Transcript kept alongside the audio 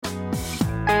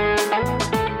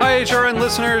HRN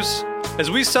listeners.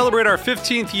 As we celebrate our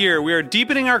 15th year, we are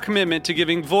deepening our commitment to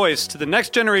giving voice to the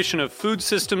next generation of food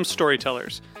systems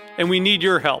storytellers, and we need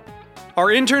your help. Our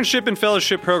internship and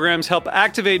fellowship programs help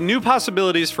activate new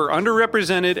possibilities for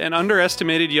underrepresented and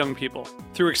underestimated young people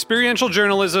through experiential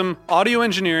journalism, audio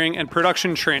engineering, and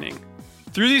production training.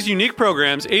 Through these unique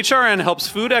programs, HRN helps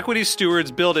food equity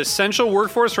stewards build essential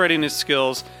workforce readiness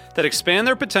skills that expand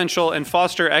their potential and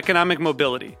foster economic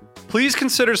mobility. Please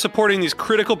consider supporting these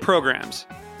critical programs.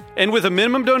 And with a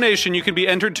minimum donation, you can be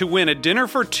entered to win a dinner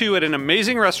for two at an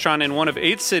amazing restaurant in one of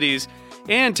 8 cities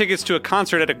and tickets to a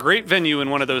concert at a great venue in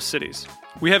one of those cities.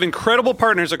 We have incredible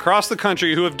partners across the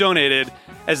country who have donated,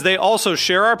 as they also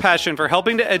share our passion for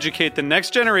helping to educate the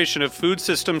next generation of food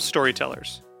systems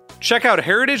storytellers. Check out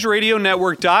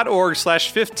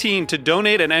heritageradionetwork.org/15 to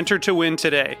donate and enter to win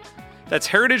today. That's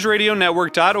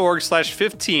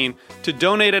heritageradionetwork.org/15 to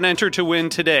donate and enter to win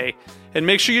today. And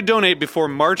make sure you donate before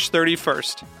March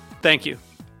 31st. Thank you.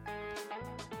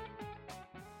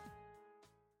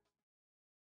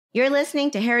 You're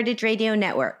listening to Heritage Radio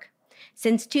Network.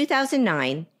 Since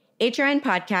 2009, HRN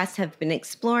podcasts have been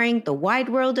exploring the wide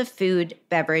world of food,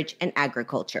 beverage, and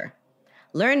agriculture.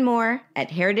 Learn more at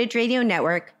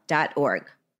heritageradionetwork.org.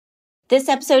 This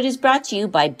episode is brought to you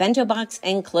by Bento Box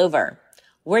and Clover,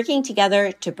 working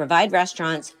together to provide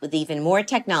restaurants with even more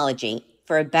technology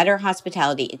for a better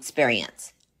hospitality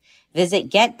experience. Visit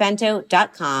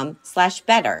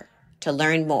getbento.com/better to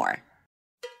learn more.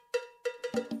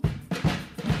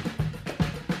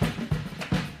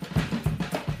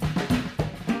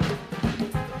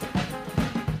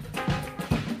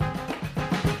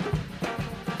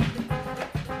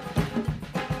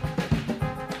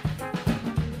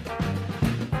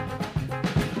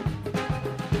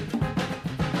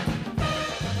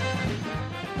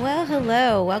 Well,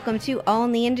 hello. Welcome to All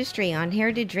in the Industry on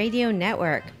Heritage Radio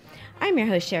Network. I'm your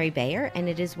host, Sherry Bayer, and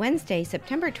it is Wednesday,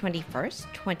 September 21st,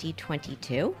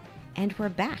 2022, and we're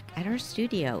back at our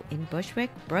studio in Bushwick,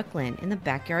 Brooklyn, in the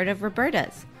backyard of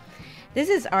Roberta's. This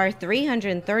is our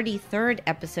 333rd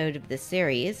episode of this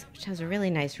series, which has a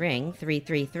really nice ring,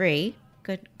 333.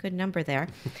 Good number there.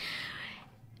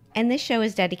 And this show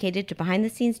is dedicated to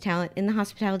behind-the-scenes talent in the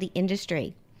hospitality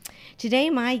industry. Today,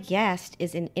 my guest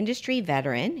is an industry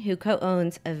veteran who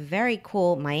co-owns a very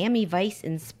cool Miami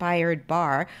Vice-inspired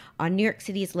bar on New York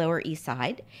City's Lower East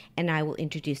Side, and I will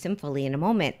introduce him fully in a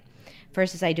moment.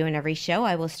 First, as I do in every show,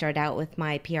 I will start out with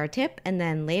my PR tip, and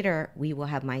then later we will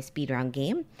have my speed round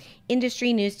game,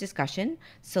 industry news discussion,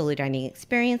 solo dining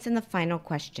experience, and the final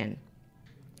question.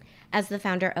 As the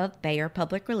founder of Bayer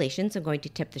Public Relations, I'm going to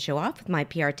tip the show off with my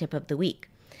PR tip of the week.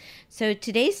 So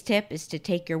today's tip is to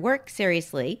take your work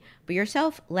seriously, but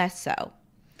yourself less so.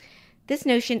 This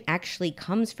notion actually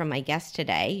comes from my guest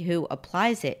today, who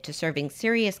applies it to serving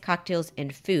serious cocktails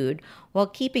and food while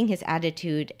keeping his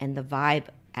attitude and the vibe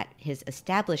at his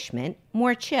establishment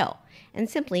more chill and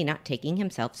simply not taking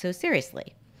himself so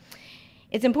seriously.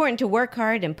 It's important to work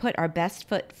hard and put our best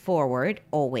foot forward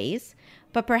always,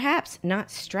 but perhaps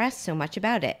not stress so much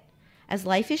about it, as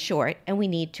life is short and we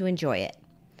need to enjoy it.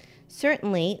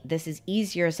 Certainly, this is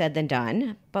easier said than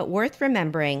done, but worth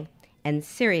remembering and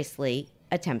seriously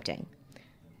attempting.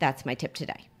 That's my tip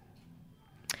today.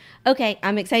 Okay,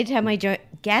 I'm excited to have my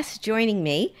guest joining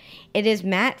me. It is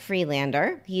Matt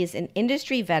Friedlander. He is an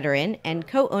industry veteran and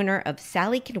co-owner of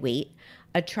Sally Can Wait,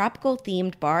 a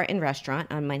tropical-themed bar and restaurant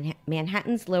on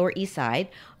Manhattan's Lower East Side,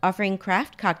 offering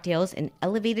craft cocktails and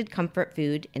elevated comfort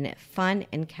food in a fun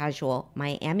and casual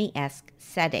Miami-esque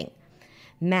setting.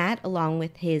 Matt, along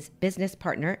with his business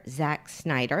partner, Zach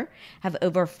Snyder, have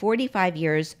over 45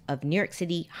 years of New York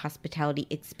City hospitality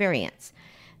experience.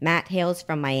 Matt hails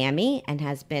from Miami and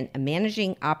has been a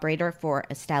managing operator for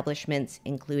establishments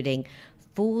including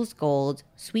Fool's Gold,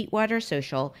 Sweetwater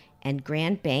Social, and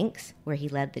Grand Banks, where he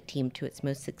led the team to its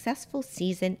most successful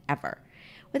season ever.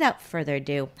 Without further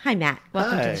ado, hi Matt,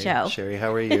 welcome to the show. Hi, Sherry,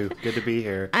 how are you? Good to be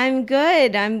here. I'm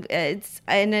good.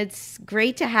 It's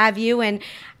great to have you. And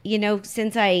you know,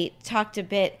 since I talked a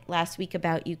bit last week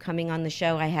about you coming on the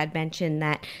show, I had mentioned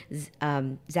that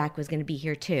Zach was going to be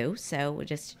here too. So we'll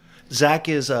just. Zach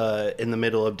is in the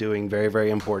middle of doing very, very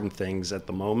important things at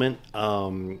the moment.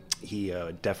 He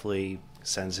definitely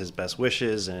sends his best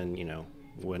wishes, and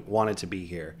wanted to be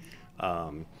here.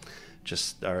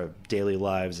 Just our daily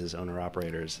lives as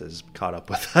owner-operators has caught up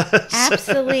with us.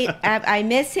 Absolutely. I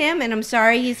miss him, and I'm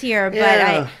sorry he's here, but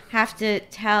I have to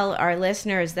tell our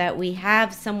listeners that we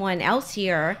have someone else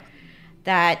here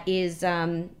that is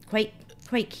quite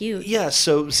cute. Yeah,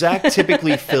 so Zach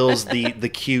typically fills the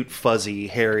cute, fuzzy,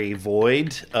 hairy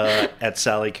void at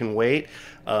Sally Can Wait.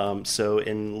 So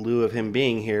in lieu of him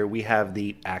being here, we have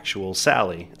the actual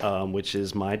Sally, which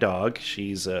is my dog.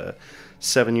 She's a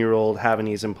 7-year-old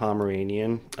Havanese and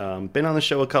Pomeranian. Been on the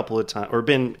show a couple of times, or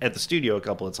been at the studio a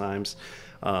couple of times.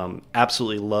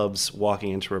 Absolutely loves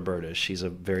walking into Roberta's. She's a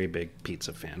very big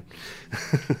pizza fan.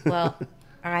 Well,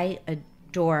 I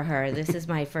adore her. This is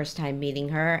my first time meeting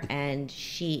her, and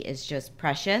she is just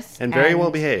precious and very well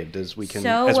behaved, as we can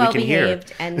so as well we can hear.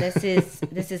 behaved. And this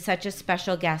is such a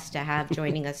special guest to have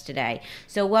joining us today.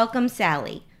 So welcome,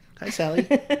 Sally. Hi, Sally.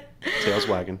 Tail's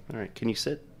wagging. All right, can you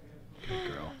sit?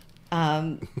 Good girl.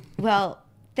 Well,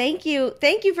 thank you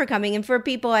for coming. And for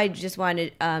people, I just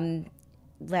wanted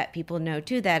let people know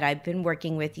too that I've been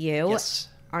working with you. Yes.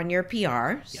 On your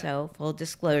PR, so full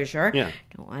disclosure. Yeah.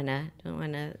 Don't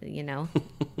wanna,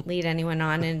 lead anyone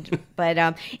on,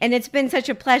 but it's been such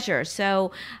a pleasure.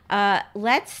 So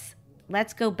let's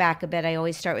go back a bit. I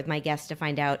always start with my guests to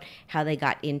find out how they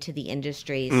got into the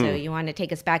industry. So you want to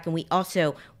take us back, and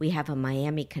we have a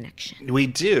Miami connection. We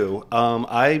do.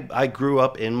 I grew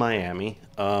up in Miami.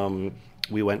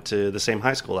 We went to the same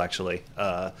high school, actually.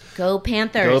 Go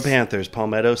Panthers! Go Panthers!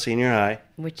 Palmetto Senior High.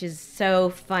 Which is so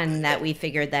fun that we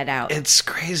figured that out. It's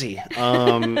crazy.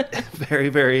 Very,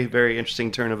 very, very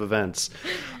interesting turn of events.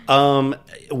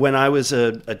 When I was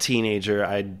a teenager,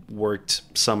 I'd worked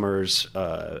summers,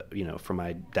 for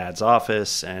my dad's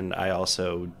office, and I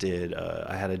also did.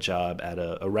 I had a job at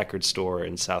a record store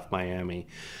in South Miami,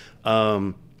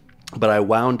 but I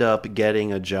wound up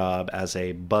getting a job as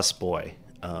a busboy.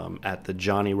 At the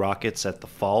Johnny Rockets at the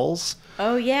Falls.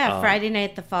 Oh yeah, Friday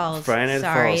Night at the Falls. Friday Night at the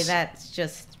Sorry, Falls. that's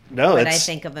just what I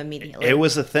think of immediately. It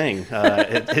was a thing.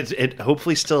 It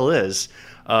hopefully still is,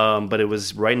 but it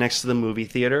was right next to the movie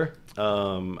theater.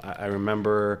 I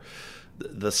remember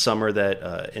the summer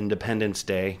that Independence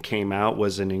Day came out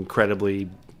was an incredibly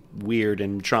weird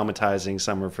and traumatizing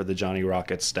summer for the Johnny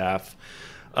Rockets staff.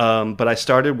 But I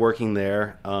started working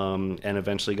there and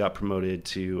eventually got promoted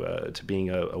to being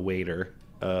a waiter.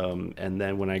 And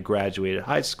then when I graduated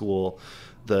high school,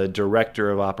 the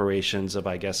director of operations of,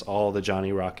 I guess, all the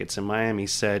Johnny Rockets in Miami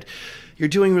said, "You're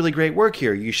doing really great work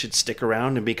here. You should stick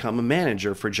around and become a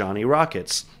manager for Johnny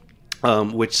Rockets,"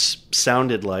 which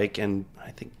sounded like, and I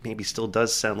think maybe still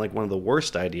does sound like, one of the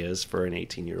worst ideas for an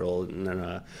 18-year-old. And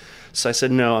then, so I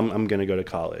said, no, I'm going to go to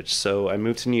college. So I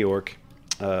moved to New York,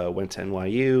 went to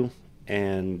NYU,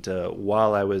 and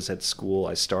while I was at school,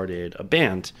 I started a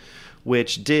band,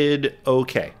 which did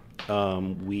okay.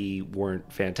 We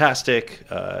weren't fantastic.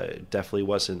 Definitely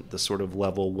wasn't the sort of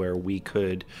level where we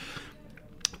could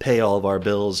pay all of our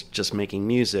bills just making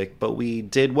music, but we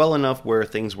did well enough where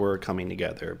things were coming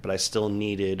together. But I still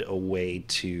needed a way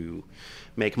to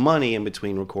make money in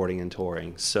between recording and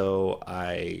touring. So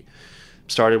I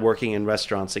started working in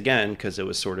restaurants again because it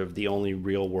was sort of the only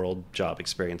real world job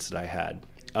experience that I had.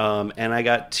 And I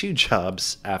got 2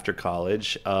 jobs after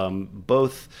college,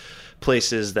 both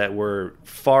places that were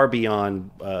far beyond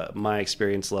my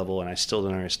experience level, and I still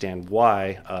don't understand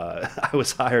why I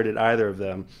was hired at either of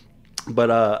them.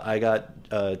 But I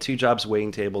got 2 jobs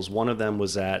waiting tables. One of them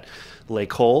was at Le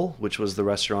Cole, which was the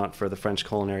restaurant for the French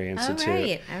Culinary Institute. Oh,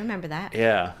 right. I remember that.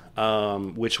 Yeah,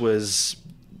 which was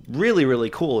really, really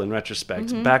cool in retrospect.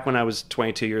 Mm-hmm. Back when I was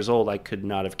 22 years old, I could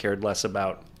not have cared less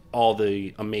about all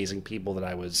the amazing people that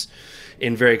I was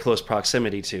in very close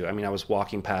proximity to. I mean, I was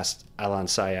walking past Alain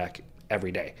Sayak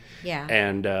every day. Yeah.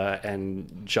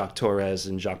 And Jacques Torres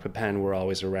and Jacques Pepin were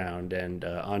always around, and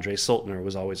Andre Soltner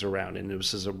was always around. And it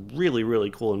was just a really, really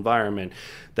cool environment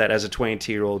that as a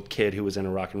 22-year-old kid who was in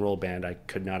a rock and roll band, I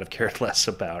could not have cared less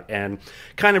about, and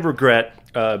kind of regret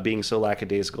being so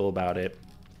lackadaisical about it.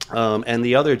 And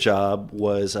the other job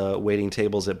was waiting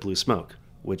tables at Blue Smoke,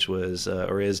 which was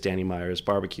or is Danny Meyer's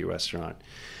barbecue restaurant.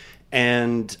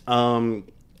 And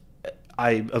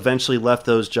I eventually left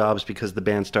those jobs because the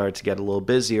band started to get a little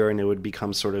busier, and it would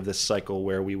become sort of this cycle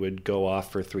where we would go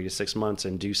off for 3 to 6 months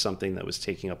and do something that was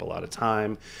taking up a lot of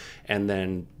time. And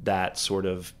then that sort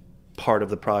of part of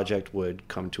the project would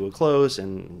come to a close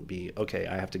and be, okay,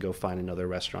 I have to go find another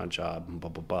restaurant job, and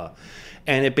blah, blah, blah.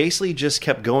 And it basically just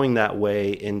kept going that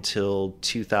way until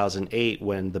 2008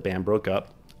 when the band broke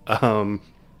up. And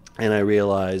I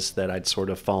realized that I'd sort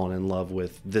of fallen in love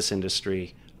with this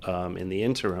industry in the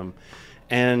interim,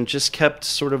 and just kept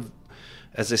sort of,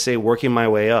 as I say, working my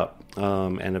way up,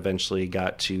 and eventually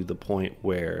got to the point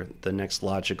where the next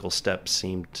logical step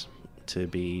seemed to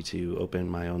be to open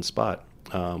my own spot,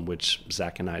 which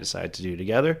Zach and I decided to do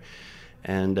together.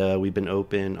 And we've been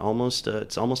open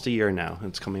it's almost a year now.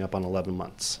 It's coming up on 11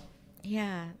 months.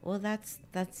 Yeah, well, that's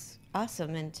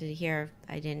awesome, and to hear,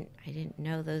 I didn't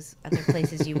know those other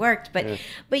places you worked, but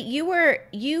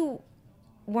you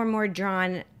were more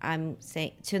drawn,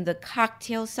 say, to the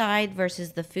cocktail side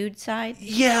versus the food side?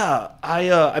 Yeah,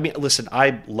 I mean, listen,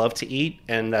 I love to eat,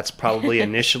 and that's probably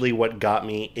initially what got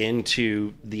me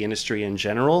into the industry in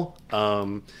general.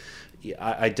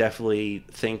 I definitely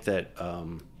think that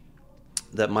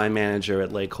that my manager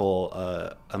at Lake Hole,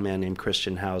 a man named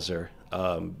Christian Hauser,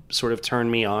 sort of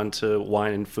turned me on to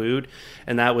wine and food,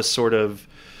 and that was sort of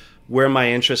where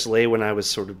my interest lay when I was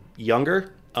sort of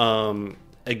younger.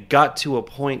 It got to a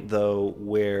point, though,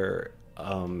 where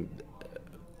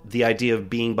the idea of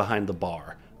being behind the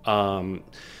bar,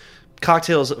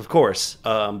 cocktails, of course,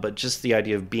 but just the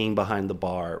idea of being behind the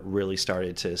bar really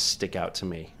started to stick out to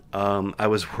me. I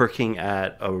was working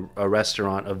at a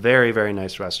restaurant, a very, very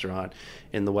nice restaurant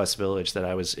in the West Village that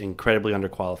I was incredibly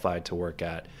underqualified to work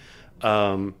at.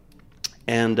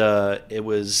 And it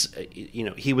was,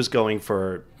 he was going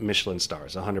for Michelin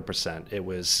stars, 100%. It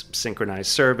was synchronized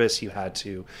service. You had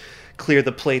to clear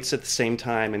the plates at the same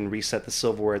time and reset the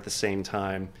silverware at the same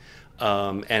time.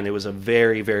 And it was a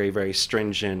very, very, very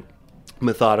stringent,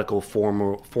 methodical,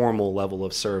 formal level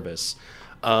of service.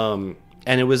 And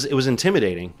it was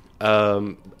intimidating.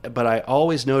 But I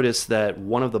always noticed that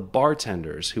one of the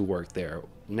bartenders who worked there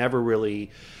never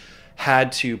really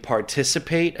had to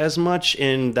participate as much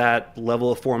in that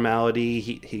level of formality.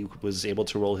 He was able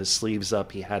to roll his sleeves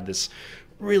up. He had this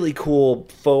really cool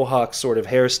faux hawk sort of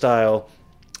hairstyle,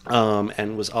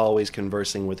 and was always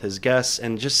conversing with his guests,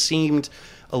 and just seemed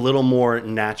a little more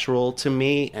natural to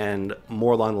me and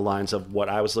more along the lines of what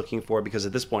I was looking for, because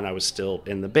at this point I was still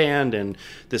in the band, and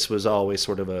this was always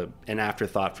sort of an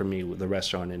afterthought for me with the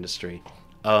restaurant industry.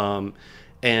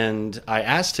 And I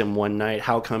asked him one night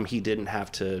how come he didn't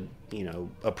have to,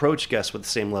 approach guests with the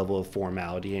same level of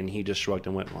formality, and he just shrugged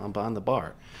and went, "Well, I'm behind the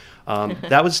bar."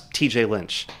 That was T.J.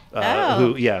 Lynch,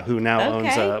 who now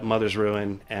owns Mother's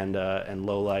Ruin and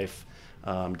Low Life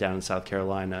down in South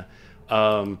Carolina.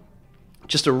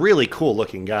 Just a really cool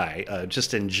looking guy,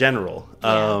 just in general.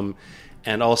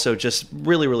 And also just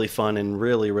really, really fun, and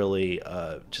really, really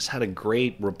just had a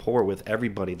great rapport with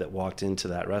everybody that walked into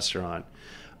that restaurant.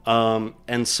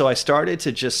 And so I started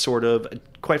to just sort of,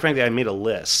 quite frankly, I made a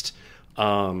list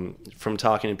from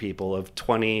talking to people of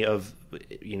 20 of,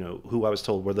 who I was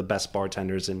told were the best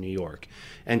bartenders in New York,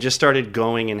 and just started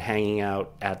going and hanging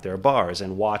out at their bars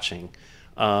and watching,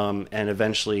 and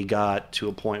eventually got to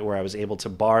a point where I was able to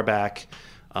bar back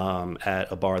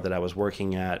at a bar that I was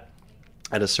working at.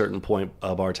 At a certain point,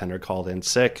 a bartender called in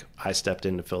sick. I stepped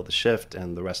in to fill the shift,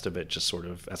 and the rest of it just sort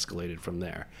of escalated from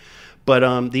there.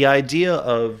 But the idea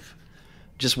of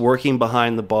just working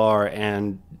behind the bar,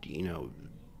 and,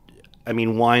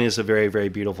 wine is a very, very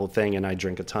beautiful thing, and I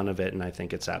drink a ton of it, and I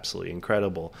think it's absolutely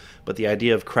incredible. But the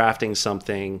idea of crafting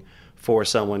something for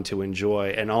someone to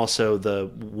enjoy, and also the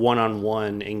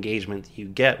one-on-one engagement that you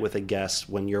get with a guest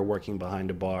when you're working behind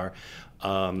a bar,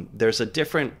 there's a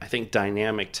different, I think,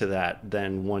 dynamic to that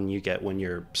than one you get when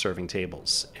you're serving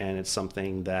tables. And it's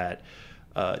something that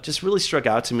just really struck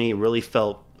out to me, really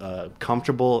felt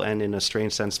comfortable, and in a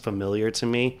strange sense familiar to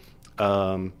me,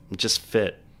 just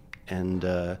fit. And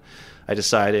I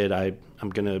decided I'm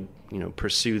going to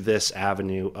pursue this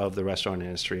avenue of the restaurant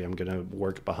industry. I'm going to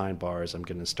work behind bars. I'm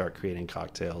going to start creating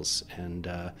cocktails, and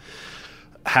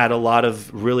had a lot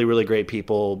of really, really great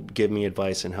people give me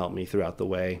advice and help me throughout the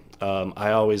way.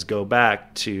 I always go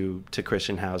back to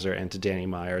Christian Hauser and to Danny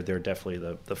Meyer. They're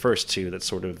definitely the first two that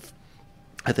sort of,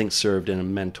 I think, served in a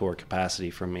mentor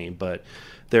capacity for me. But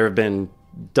there have been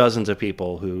dozens of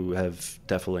people who have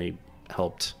definitely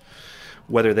helped,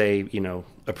 whether they,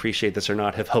 appreciate this or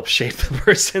not, have helped shape the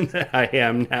person that I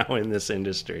am now in this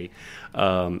industry.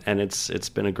 And it's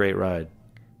been a great ride.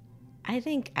 I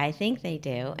think they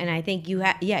do. And I think you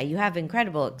have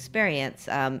incredible experience,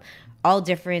 all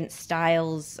different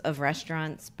styles of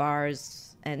restaurants,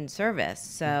 bars, and service.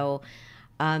 So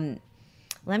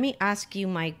let me ask you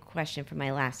my question for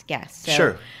my last guest. So,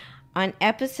 sure. On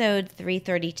episode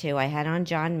 332, I had on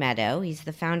John Meadow. He's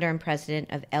the founder and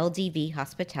president of LDV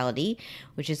Hospitality,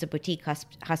 which is a boutique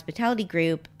hospitality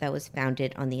group that was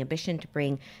founded on the ambition to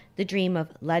bring the dream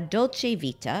of La Dolce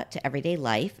Vita to everyday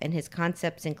life, and his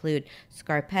concepts include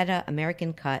Scarpetta,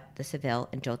 American Cut, the Seville,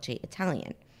 and Dolce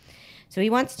Italian. So he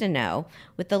wants to know,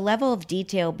 with the level of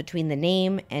detail between the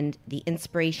name and the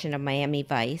inspiration of Miami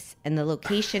Vice and the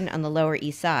location on the Lower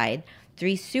East Side,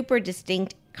 three super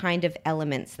distinct kind of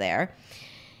elements there,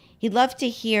 he'd love to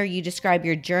hear you describe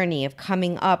your journey of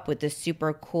coming up with this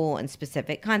super cool and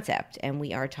specific concept. And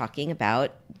we are talking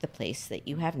about the place that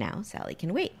you have now, Sally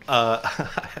Can Wait.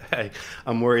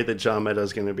 I'm worried that John Meadow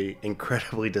is going to be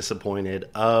incredibly disappointed.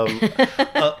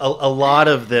 A lot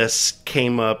of this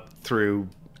came up through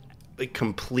a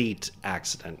complete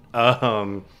accident.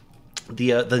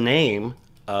 The name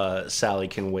Sally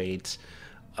Can Wait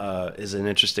is an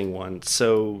interesting one.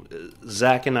 So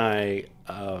Zach and I,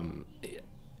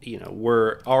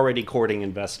 we're already courting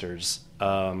investors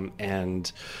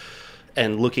and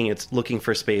looking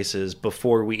for spaces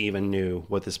before we even knew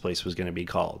what this place was going to be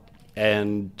called.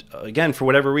 And again, for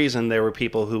whatever reason, there were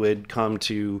people who had come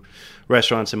to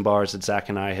restaurants and bars that Zach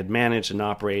and I had managed and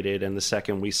operated. And the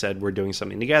second we said we're doing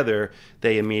something together,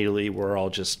 they immediately were all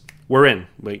just, we're in.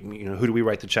 Who do we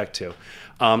write the check to?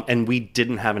 And we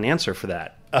didn't have an answer for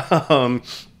that.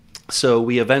 So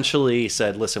we eventually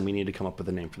said, listen, we need to come up with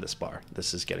a name for this bar.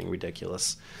 This is getting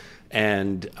ridiculous.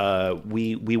 And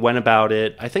we went about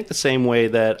it, I think, the same way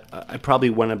that I probably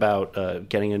went about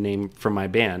getting a name for my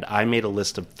band. I made a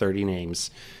list of 30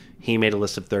 names. He made a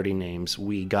list of 30 names.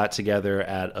 We got together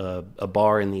at a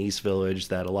bar in the East Village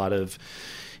that a lot of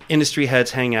industry heads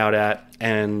hang out at,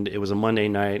 and it was a Monday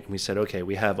night. We said, okay,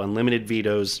 we have unlimited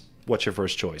vetoes. What's your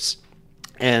first choice?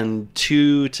 And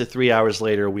 2 to 3 hours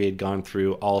later, we had gone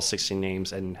through all 60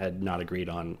 names and had not agreed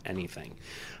on anything.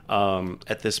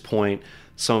 At this point,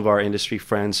 some of our industry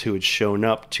friends who had shown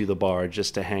up to the bar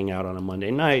just to hang out on a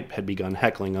Monday night had begun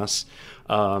heckling us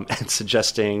and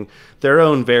suggesting their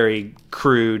own very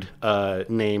crude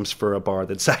names for a bar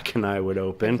that Zach and I would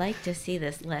open. I'd like to see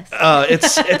this list.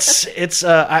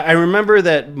 I remember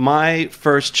that my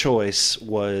first choice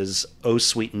was Oh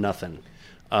Sweet Nothing,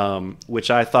 which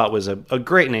I thought was a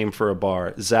great name for a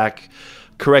bar. Zach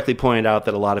correctly pointed out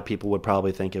that a lot of people would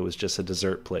probably think it was just a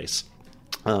dessert place.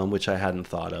 Which I hadn't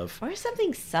thought of. Or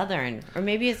something Southern. Or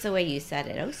maybe it's the way you said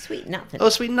it. Oh, Sweet Nothing. Oh,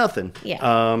 Sweet Nothing.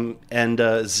 Yeah. And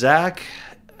Zach,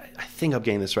 I think I'm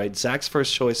getting this right. Zach's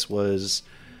first choice was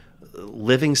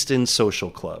Livingston Social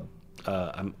Club.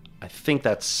 I think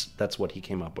that's what he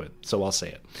came up with. So I'll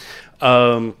say it.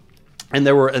 And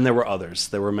there were others.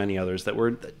 There were many others that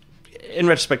were, in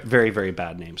retrospect, very, very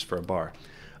bad names for a bar.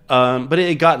 But it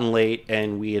had gotten late,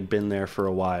 and we had been there for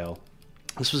a while.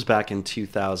 This was back in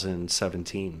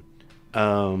 2017.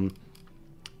 And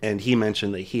he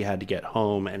mentioned that he had to get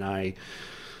home, and I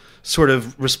sort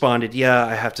of responded, yeah,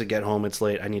 I have to get home. It's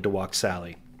late. I need to walk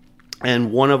Sally.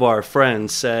 And one of our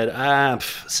friends said,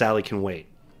 Sally can wait.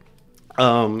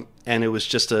 And it was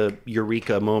just a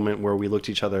eureka moment where we looked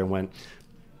at each other and went,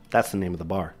 that's the name of the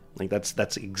bar. Like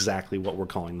that's exactly what we're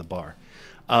calling the bar.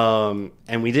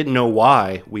 And we didn't know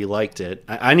why we liked it.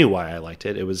 I knew why I liked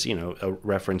it. It was, a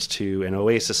reference to an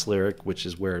Oasis lyric, which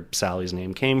is where Sally's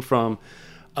name came from.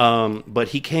 But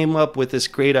he came up with this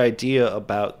great idea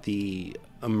about the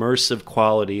immersive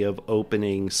quality of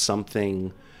opening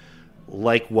something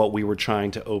like what we were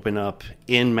trying to open up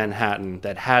in Manhattan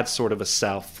that had sort of a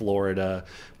South Florida,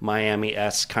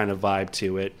 Miami-esque kind of vibe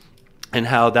to it, and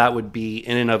how that would be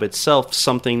in and of itself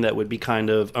something that would be kind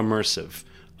of immersive.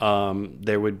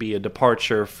 There would be a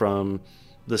departure from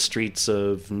the streets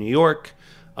of New York.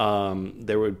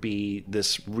 There would be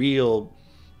this real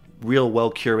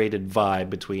well-curated vibe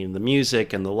between the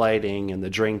music and the lighting and the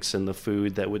drinks and the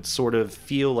food that would sort of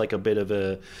feel like a bit of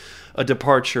a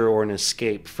departure or an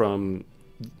escape from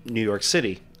New York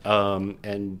City.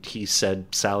 And he said,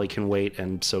 Sally can wait,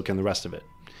 and so can the rest of it.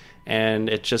 And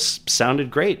it just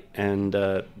sounded great. And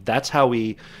that's how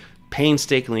we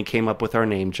painstakingly came up with our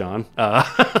name, John. No,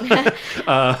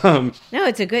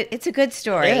 it's a good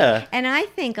story. Yeah. And I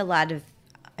think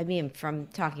from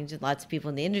talking to lots of people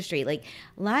in the industry, like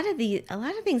a lot of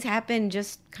things happen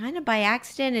just kind of by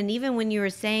accident. And even when you were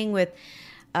saying with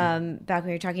back when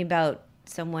you were talking about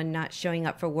someone not showing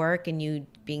up for work and you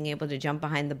being able to jump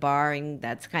behind the bar, and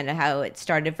that's kind of how it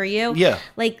started for you. Yeah.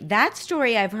 Like that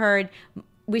story I've heard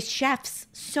with chefs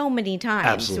so many times.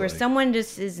 Absolutely. Where someone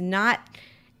just is not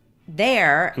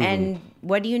there, and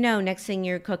what do you know, next thing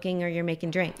you're cooking or you're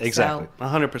making drinks. Exactly.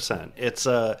 100%.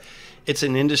 It's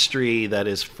an industry that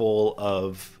is full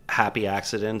of happy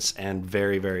accidents and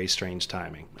very, very strange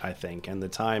timing, I think. And the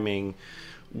timing,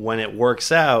 when it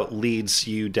works out, leads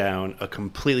you down a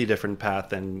completely different path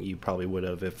than you probably would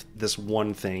have if this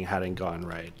one thing hadn't gone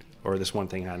right or this one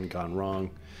thing hadn't gone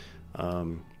wrong.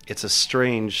 It's a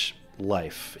strange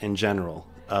life in general.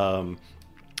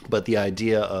 But the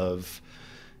idea of,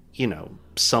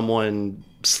 someone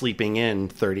sleeping in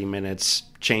 30 minutes,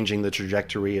 changing the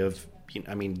trajectory of,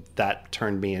 that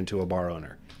turned me into a bar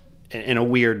owner in a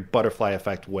weird butterfly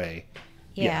effect way.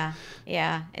 Yeah.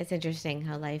 It's interesting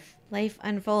how life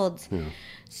unfolds. Yeah.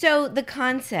 So the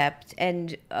concept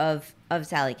of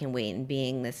Sally Can Wait and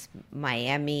being this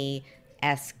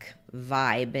Miami-esque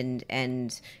vibe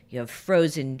and you have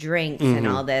frozen drinks and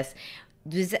all this.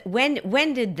 When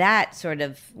did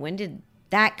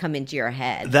that come into your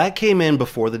head? That came in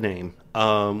before the name.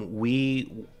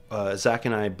 Zach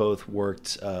and I both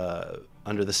worked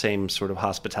under the same sort of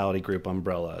hospitality group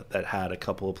umbrella that had a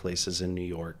couple of places in New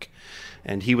York.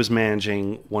 And he was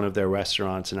managing one of their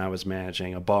restaurants, and I was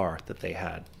managing a bar that they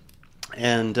had.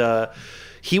 And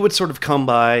he would sort of come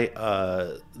by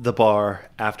the bar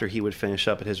after he would finish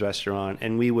up at his restaurant,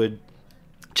 and we would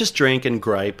just drink and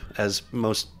gripe, as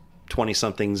most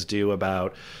 20-somethings do,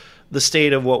 about the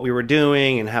state of what we were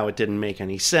doing and how it didn't make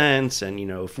any sense. And,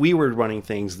 if we were running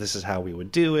things, this is how we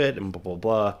would do it, and blah,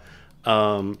 blah,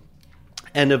 blah.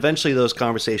 And eventually those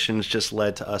conversations just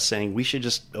led to us saying we should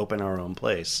just open our own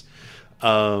place.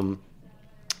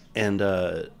 And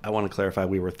I want to clarify,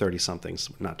 we were 30-somethings,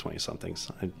 not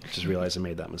 20-somethings. I just realized I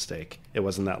made that mistake. It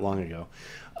wasn't that long ago.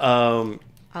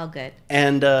 All good.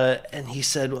 And he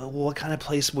said, well, what kind of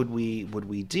place would we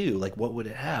do? Like, what would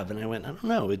it have? And I went, I don't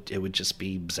know. It would just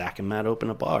be Zach and Matt open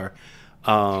a bar.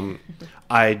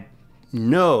 I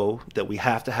know that we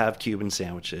have to have Cuban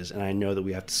sandwiches, and I know that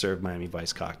we have to serve Miami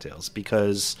Vice cocktails,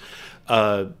 because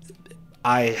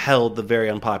I held the very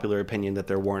unpopular opinion that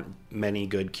there weren't many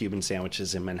good Cuban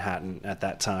sandwiches in Manhattan at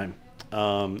that time.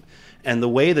 And the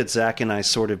way that Zach and I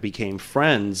sort of became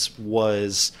friends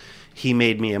was he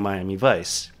made me a Miami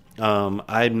Vice.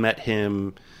 I met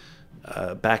him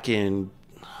back in,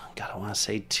 I want to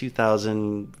say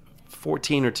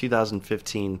 2014 or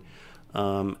 2015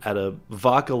 at a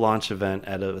vodka launch event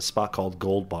at a spot called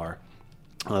Gold Bar,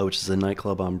 which is a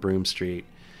nightclub on Broome Street.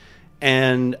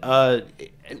 And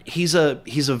he's a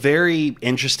very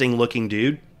interesting looking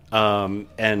dude,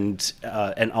 and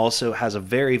also has a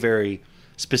very, very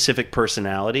specific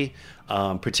personality,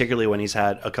 particularly when he's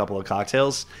had a couple of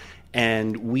cocktails.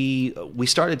 And we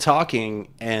started talking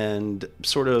and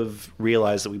sort of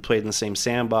realized that we played in the same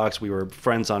sandbox. We were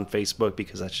friends on Facebook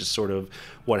because that's just sort of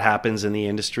what happens in the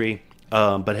industry,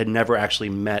 but had never actually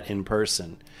met in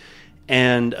person.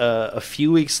 And a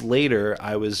few weeks later,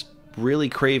 I was really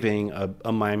craving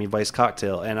a Miami Vice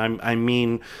cocktail. And I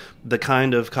mean the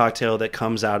kind of cocktail that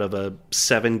comes out of a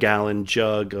 7-gallon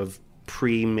jug of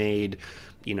pre-made,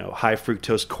 high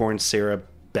fructose corn syrup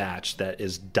batch that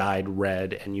is dyed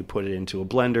red, and you put it into a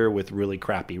blender with really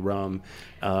crappy rum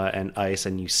and ice,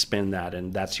 and you spin that,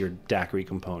 and that's your daiquiri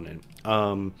component.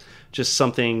 Just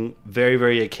something very,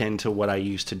 very akin to what I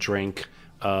used to drink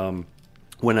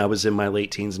when I was in my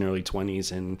late teens and early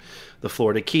 20s in the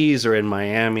Florida Keys or in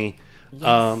Miami.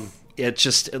 Yes. It's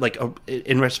just like,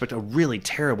 in retrospect, a really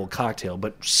terrible cocktail,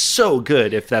 but so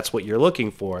good if that's what you're looking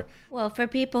for. Well, for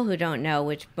people who don't know,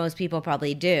 which most people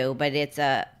probably do, but it's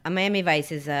a Miami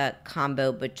Vice is a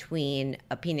combo between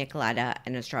a pina colada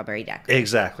and a strawberry daiquiri.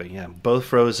 Exactly, yeah. Both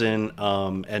frozen,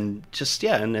 and just,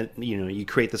 yeah, and you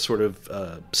create this sort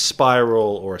of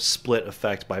spiral or split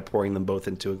effect by pouring them both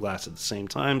into a glass at the same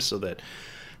time, so that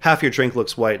half your drink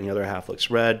looks white and the other half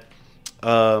looks red.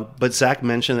 But Zach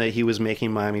mentioned that he was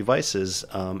making Miami Vices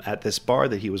at this bar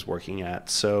that he was working at,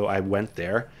 so I went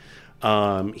there.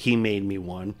 He made me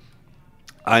one.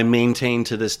 I maintain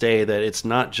to this day that it's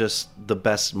not just the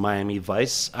best Miami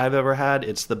Vice I've ever had,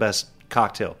 it's the best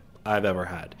cocktail I've ever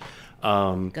had.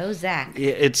 Go Zach.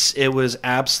 It was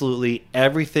absolutely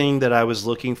everything that I was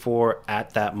looking for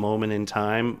at that moment in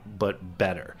time, but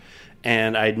better.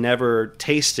 And I'd never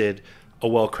tasted a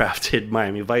well-crafted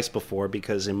Miami Vice before,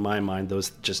 because in my mind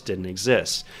those just didn't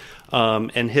exist.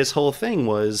 And his whole thing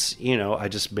was, I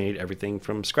just made everything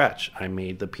from scratch. I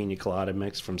made the pina colada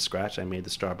mix from scratch. I made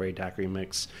the strawberry daiquiri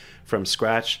mix from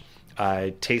scratch.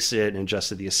 I tasted it and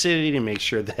adjusted the acidity to make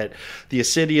sure that the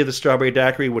acidity of the strawberry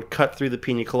daiquiri would cut through the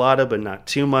pina colada, but not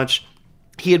too much.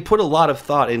 He had put a lot of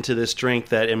thought into this drink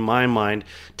that, in my mind,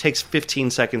 takes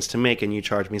 15 seconds to make, and you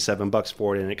charge me $7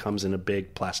 for it, and it comes in a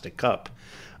big plastic cup.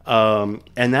 And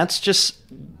that's just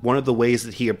one of the ways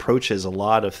that he approaches a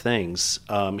lot of things.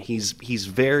 He's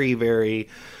very, very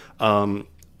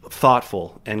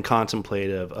thoughtful and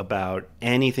contemplative about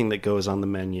anything that goes on the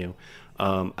menu.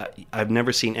 I've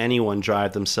never seen anyone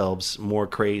drive themselves more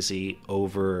crazy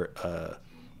over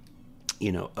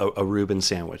a Reuben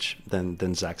sandwich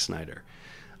than Zack Snyder.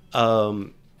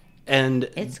 And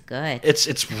it's good.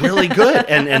 It's really good,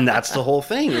 and that's the whole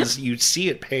thing, is you see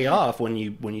it pay off when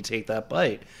you take that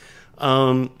bite.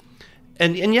 And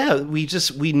yeah,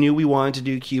 we knew we wanted to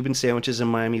do Cuban sandwiches and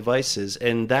Miami Vices,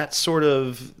 and that sort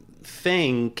of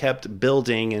thing kept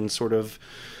building, and sort of,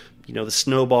 the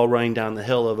snowball running down the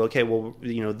hill of, okay, well,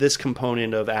 this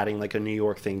component of adding like a New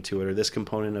York thing to it, or this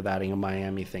component of adding a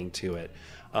Miami thing to it,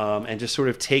 and just sort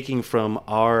of taking from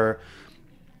our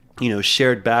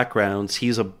shared backgrounds.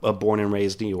 He's a born and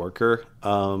raised New Yorker,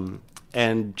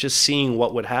 and just seeing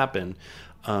what would happen.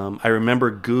 I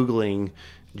remember Googling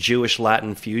Jewish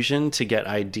Latin fusion to get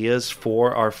ideas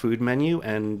for our food menu,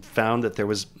 and found that there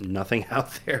was nothing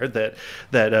out there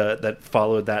that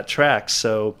followed that track.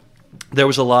 So there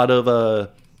was a lot of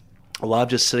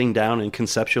just sitting down and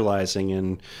conceptualizing,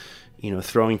 and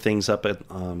throwing things up at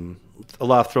a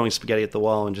lot of throwing spaghetti at the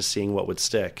wall and just seeing what would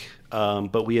stick.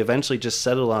 But we eventually just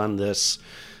settled on this.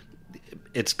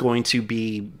 It's going to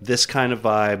be this kind of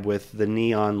vibe with the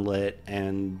neon lit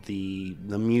and the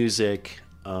music,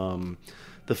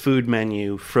 the food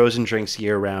menu, frozen drinks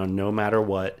year round, no matter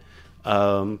what.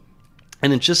 And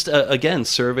it just, again,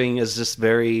 serving as this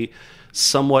very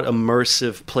somewhat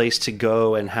immersive place to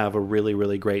go and have a really,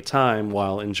 really great time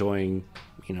while enjoying,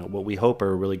 what we hope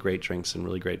are really great drinks and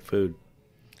really great food.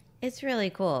 It's really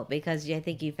cool because I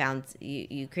think you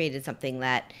created something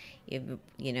that you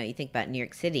think about New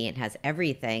York City and has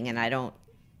everything, and I don't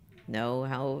know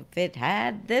how if it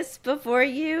had this before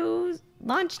you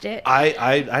launched it.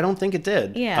 I don't think it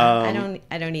did. Yeah,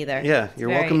 I don't either. Yeah, you're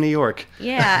welcome, New York.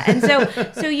 Yeah,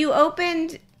 and so you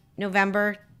opened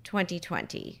November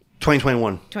 2020.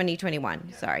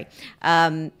 2021. Sorry.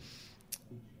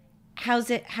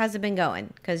 How's it been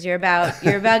going? Because you're about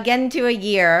getting to a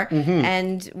year,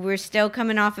 and we're still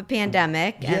coming off a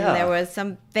pandemic, and there was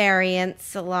some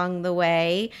variants along the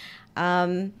way.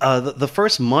 The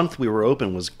first month we were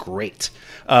open was great.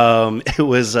 It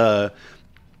was,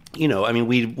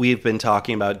 we've been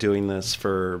talking about doing this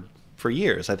for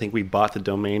years. I think we bought the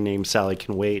domain name Sally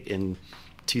Can Wait in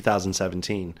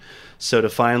 2017. So to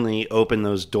finally open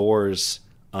those doors,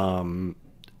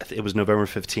 it was November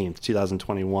 15th,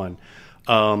 2021.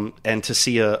 And to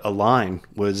see a line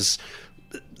was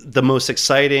the most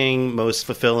exciting, most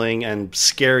fulfilling, and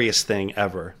scariest thing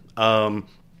ever. And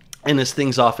as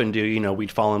things often do,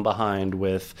 we'd fallen behind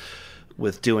with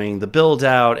doing the build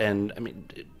out.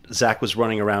 And Zach was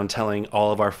running around telling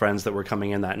all of our friends that were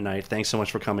coming in that night, "Thanks so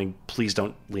much for coming. Please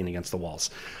don't lean against the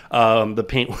walls." The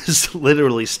paint was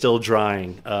literally still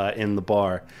drying in the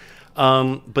bar.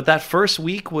 But that first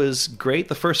week was great.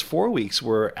 The first 4 weeks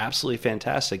were absolutely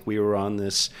fantastic. We were on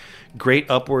this great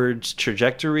upwards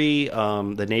trajectory.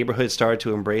 The neighborhood started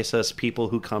to embrace us. People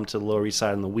who come to the Lower East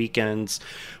Side on the weekends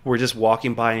were just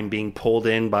walking by and being pulled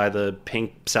in by the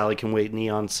pink Sally Can Wait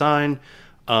neon sign.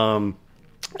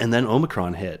 And then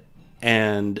Omicron hit,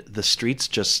 and the streets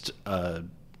just, they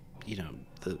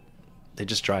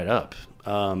just dried up.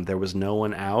 There was no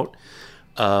one out.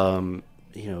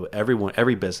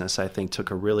 Every business, I think,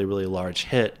 took a really, really large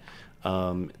hit,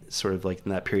 sort of like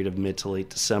in that period of mid to late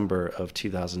December of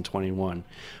 2021.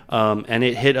 And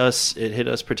it hit us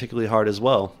particularly hard as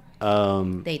well.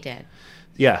 They did.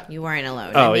 Yeah. You weren't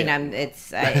alone. Oh,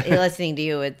 listening to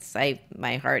you,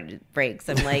 my heart breaks.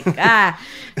 I'm like,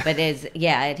 but it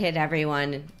hit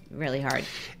everyone really hard.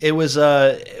 It was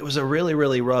a really,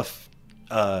 really rough,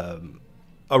 a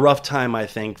rough time, I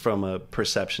think, from a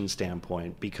perception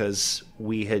standpoint, because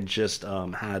we had just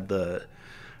had I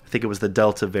think it was the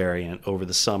Delta variant over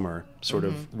the summer sort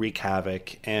of wreak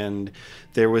havoc. And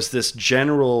there was this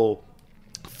general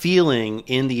feeling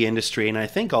in the industry, and I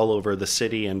think all over the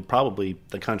city and probably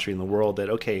the country and the world, that,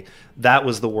 okay, that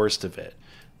was the worst of it.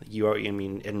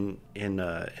 In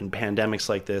pandemics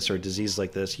like this or diseases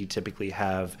like this, you typically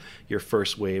have your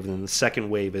first wave, and then the second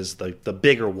wave is the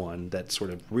bigger one that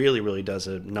sort of really, really does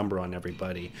a number on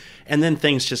everybody. And then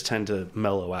things just tend to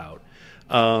mellow out.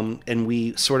 And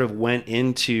we sort of went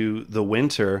into the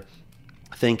winter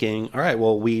thinking, all right,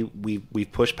 well,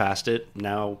 we've pushed past it.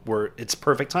 Now it's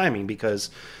perfect timing, because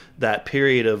that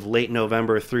period of late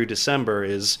November through December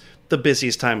is the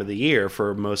busiest time of the year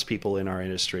for most people in our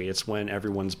industry. It's when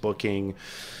everyone's booking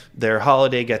their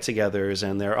holiday get-togethers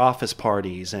and their office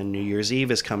parties, and New Year's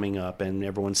Eve is coming up, and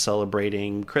everyone's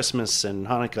celebrating Christmas and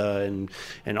Hanukkah,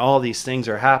 and all these things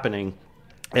are happening.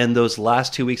 And those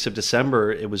last 2 weeks of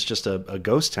December, it was just a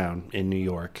ghost town in New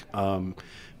York,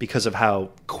 because of how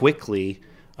quickly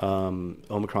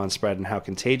Omicron spread and how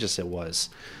contagious it was.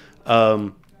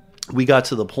 We got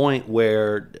to the point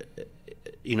where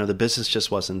the business just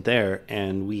wasn't there,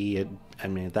 and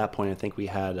at that point, I think we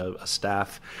had a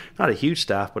staff, not a huge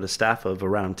staff, but a staff of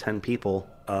around 10 people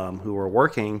who were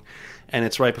working, and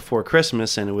it's right before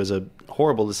Christmas, and it was a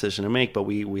horrible decision to make, but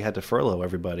we had to furlough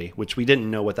everybody, which we didn't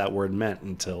know what that word meant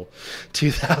until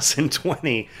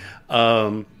 2020.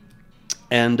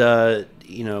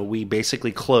 We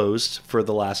basically closed for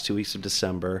the last 2 weeks of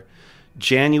December.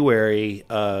 January,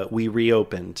 we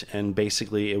reopened, and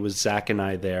basically it was Zach and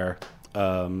I there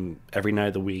every night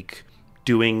of the week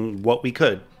doing what we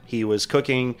could. He was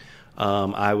cooking,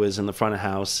 I was in the front of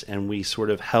house, and we sort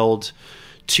of held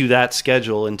to that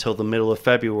schedule until the middle of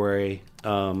February,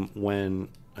 when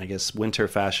I guess Winter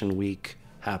Fashion Week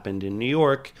happened in New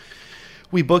York.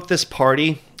 We booked this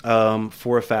party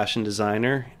for a fashion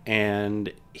designer,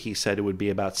 and he said it would be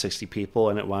about 60 people,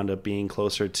 and it wound up being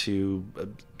closer to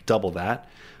double that.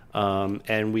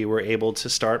 And we were able to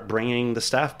start bringing the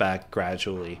staff back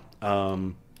gradually.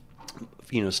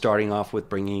 Starting off with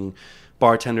bringing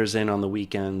bartenders in on the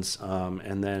weekends,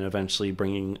 and then eventually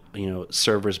bringing,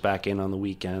 servers back in on the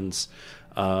weekends.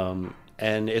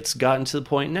 And it's gotten to the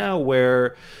point now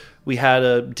where we had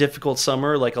a difficult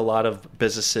summer, like a lot of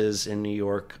businesses in New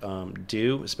York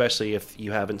do, especially if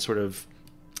you haven't sort of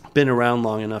been around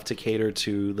long enough to cater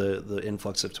to the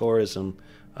influx of tourism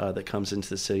that comes into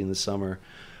the city in the summer.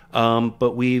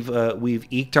 But we've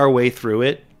eked our way through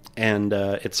it, and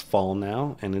it's fall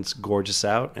now, and it's gorgeous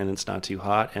out, and it's not too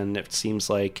hot, and it seems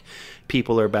like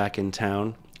people are back in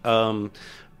town.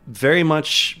 Very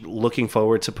much looking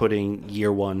forward to putting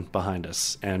year one behind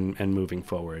us and moving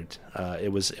forward.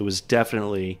 It was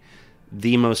definitely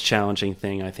the most challenging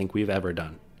thing I think we've ever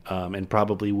done, and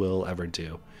probably will ever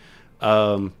do.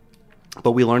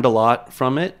 But we learned a lot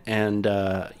from it, and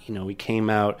we came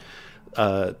out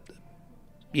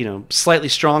slightly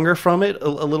stronger from it, a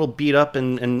little beat up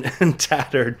and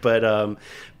tattered, but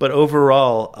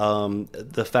overall,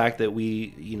 the fact that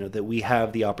we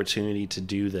have the opportunity to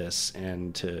do this,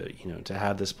 and to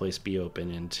have this place be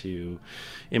open, and to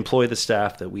employ the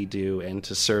staff that we do, and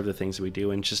to serve the things that we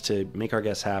do, and just to make our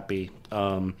guests happy,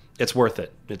 it's worth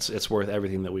it. It's worth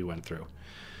everything that we went through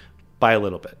by a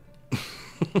little bit.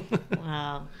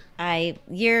 Wow.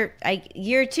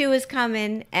 Year two is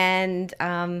coming, and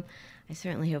I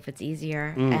certainly hope it's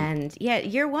easier. And yeah,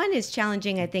 year one is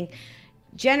challenging, I think,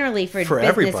 generally for businesses,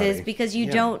 everybody. Because you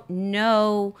don't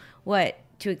know what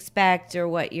to expect or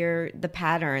what the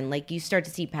pattern. Like, you start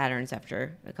to see patterns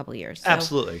after a couple of years. So,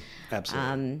 Absolutely.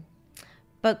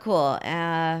 but cool.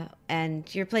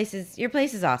 And your place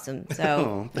is awesome.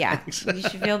 So yeah, you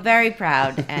should feel very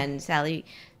proud. And Sally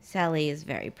is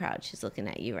very proud. She's looking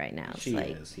at you right now. She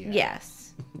is. Yeah.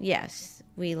 Yes.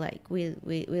 We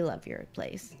love your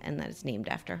place, and that is named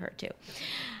after her too.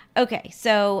 Okay,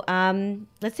 so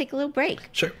let's take a little break.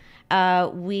 Sure.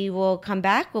 We will come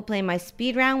back. We'll play my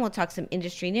speed round. We'll talk some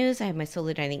industry news. I have my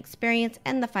solo dining experience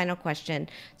and the final question.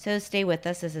 So stay with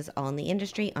us. This is All in the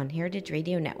Industry on Heritage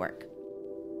Radio Network.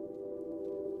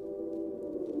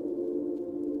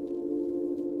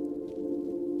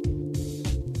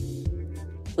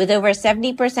 With over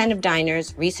 70% of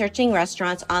diners researching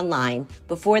restaurants online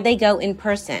before they go in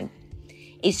person,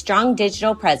 a strong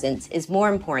digital presence is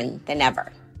more important than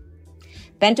ever.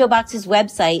 Bento Box's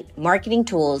website, marketing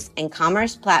tools, and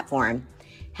commerce platform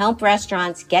help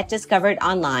restaurants get discovered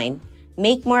online,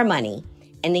 make more money,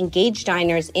 and engage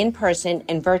diners in person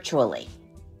and virtually.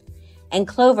 And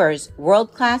Clover's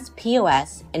world-class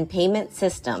POS and payment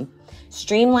system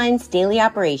streamlines daily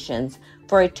operations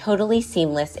for a totally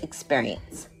seamless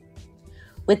experience.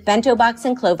 With Bento Box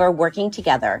and Clover working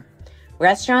together,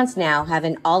 restaurants now have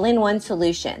an all-in-one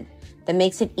solution that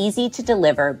makes it easy to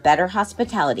deliver better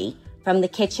hospitality from the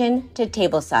kitchen to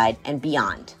tableside and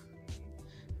beyond.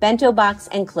 Bento Box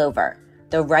and Clover,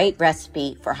 the right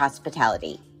recipe for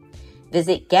hospitality.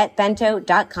 Visit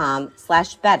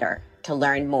getbento.com/better to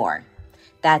learn more.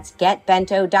 That's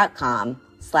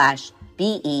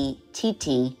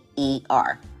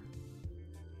getbento.com/BETTER.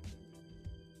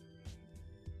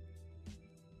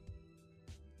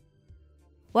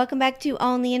 Welcome back to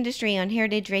All in the Industry on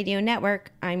Heritage Radio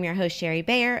Network. I'm your host, Sherry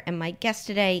Bayer, and my guest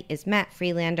today is Matt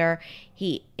Friedlander.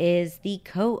 He is the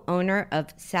co-owner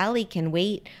of Sally Can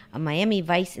Wait, a Miami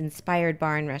Vice-inspired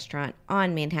bar and restaurant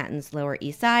on Manhattan's Lower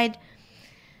East Side.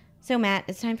 So, Matt,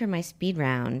 it's time for my speed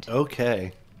round.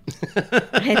 Okay.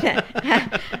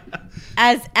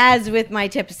 As with my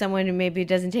tip to someone who maybe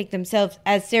doesn't take themselves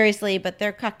as seriously, but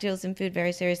their cocktails and food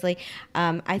very seriously,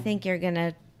 I think you're going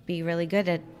to be really good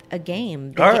at a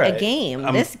game. All right. A game.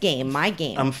 My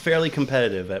game. I'm fairly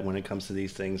competitive when it comes to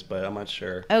these things, but I'm not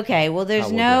sure. Okay. Well, there's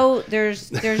no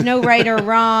right or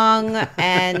wrong,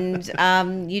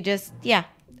 and you just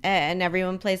and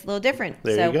everyone plays a little different.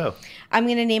 There you go. I'm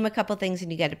going to name a couple things,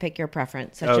 and you got to pick your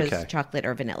preference, such as chocolate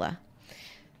or vanilla.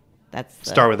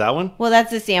 Start with that one. Well,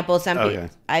 that's a sample.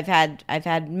 I've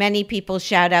had many people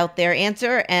shout out their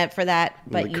answer for that,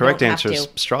 but the correct answer is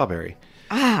strawberry.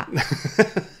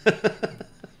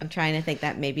 I'm trying to think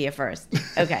that may be a first.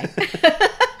 Okay.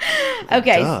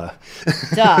 Okay.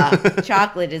 Duh.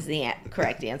 Chocolate is the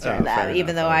correct answer to that,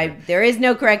 even though there is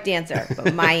no correct answer,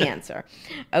 but my answer.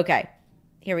 Okay.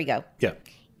 Here we go. Yeah.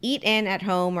 Eat in at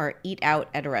home or eat out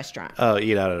at a restaurant? Oh,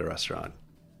 eat out at a restaurant.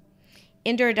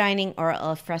 Indoor dining or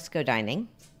al fresco dining?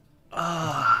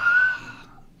 I'm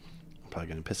probably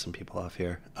going to piss some people off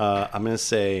here. I'm going to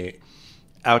say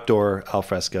outdoor al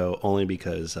fresco only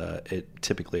because it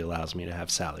typically allows me to have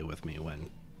Sally with me when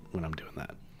I'm doing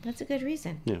that. That's a good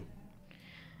reason. Yeah.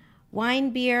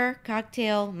 Wine, beer,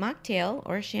 cocktail, mocktail,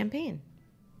 or champagne?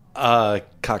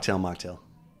 Cocktail, mocktail.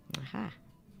 Aha.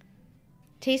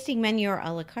 Tasting menu or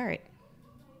a la carte?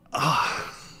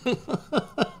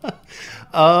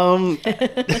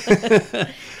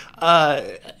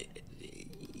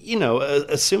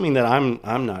 Assuming that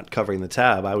I'm not covering the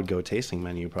tab, I would go tasting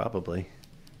menu probably.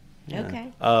 Yeah.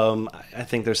 Okay. I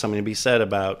think there's something to be said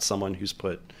about someone who's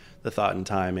put the thought and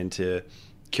time into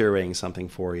curating something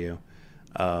for you,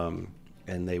 and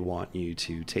they want you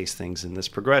to taste things in this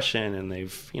progression, and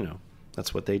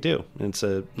that's what they do. And it's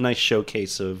a nice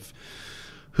showcase of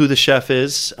who the chef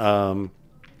is, and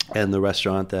the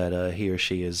restaurant that he or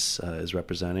she is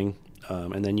representing.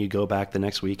 And then you go back the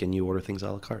next week and you order things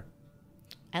a la carte.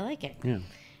 I like it. Yeah.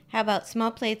 How about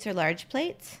small plates or large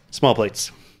plates? Small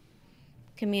plates.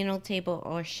 Communal table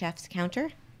or chef's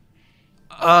counter?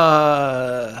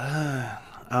 I'll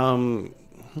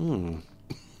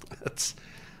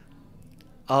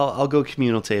go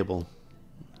communal table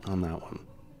on that one.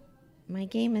 My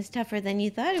game is tougher than you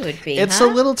thought it would be. It's huh? a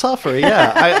little tougher,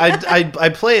 yeah. I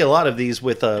play a lot of these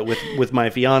with my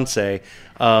fiance,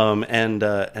 and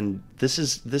this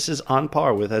is on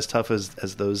par with as tough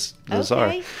as those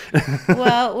okay. are.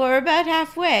 Well, we're about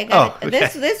halfway. Okay.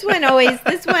 This one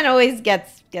always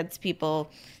gets people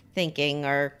thinking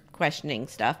or questioning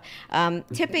stuff.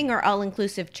 Tipping or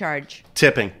all-inclusive charge?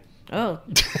 Tipping. Oh,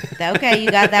 okay. You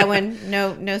got that one.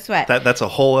 No sweat. That's a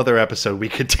whole other episode we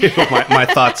could do. My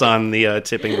thoughts on the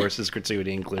tipping versus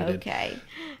gratuity included. Okay.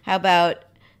 How about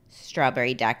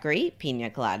strawberry daiquiri, pina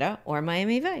colada, or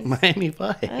Miami Vice? Miami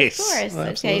Vice. Of course. Well,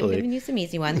 okay, I'm giving you some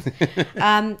easy ones.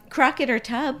 Crockett or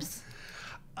Tubbs?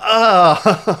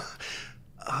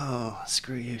 Oh,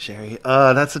 screw you, Sherry.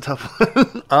 That's a tough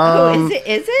one.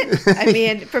 Is it? I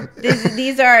mean,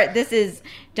 this is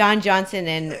Don Johnson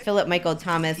and Philip Michael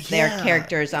Thomas. They're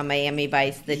characters on Miami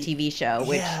Vice, the TV show,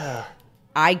 which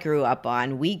we grew up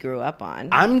on.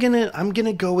 I'm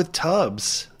gonna go with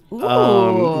Tubbs,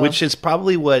 Ooh. which is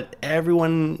probably what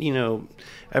everyone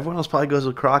else probably goes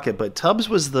with Crockett, but Tubbs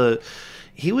was the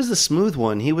smooth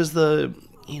one. He was the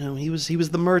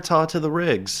Murtaugh to the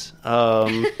Riggs.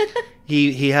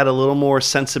 He had a little more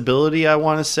sensibility, I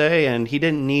want to say, and he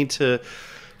didn't need to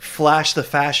flash the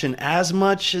fashion as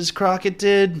much as Crockett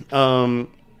did.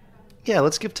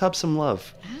 Let's give Tubbs some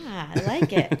love. I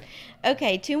like it.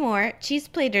 Okay, two more. Cheese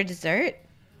plate or dessert?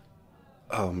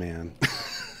 Oh, man.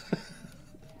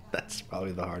 That's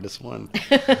probably the hardest one.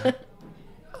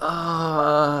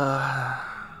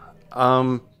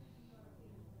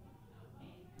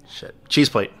 Cheese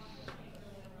plate.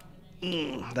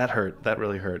 That hurt. That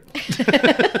really hurt.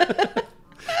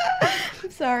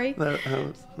 I'm sorry.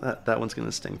 That one's going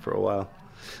to sting for a while.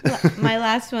 My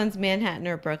last one's Manhattan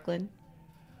or Brooklyn.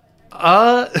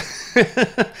 I'm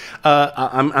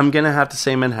going to have to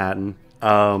say Manhattan.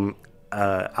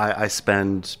 I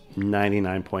spend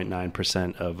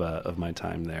 99.9% of my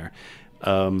time there.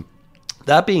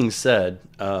 That being said,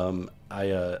 I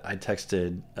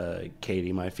texted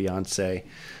Katie, my fiance.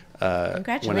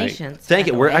 Congratulations! Thank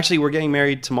you. We're getting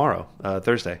married tomorrow,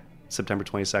 Thursday, September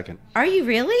 22nd. Are you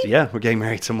really? Yeah, we're getting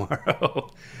married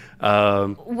tomorrow.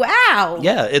 Wow.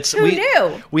 Yeah, Who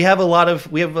knew? We have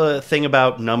a thing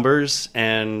about numbers,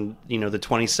 and the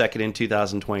 22nd in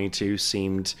 2022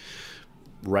 seemed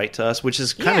right to us, which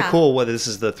is kind of cool. Whether this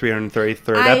is the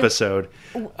 333rd episode.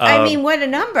 I mean, what a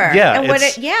number! Yeah,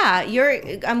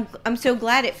 and I'm so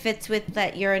glad it fits with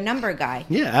that. You're a number guy.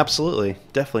 Yeah, absolutely,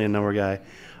 definitely a number guy.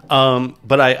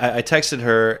 But I texted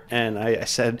her and I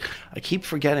said, I keep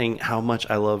forgetting how much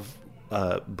I love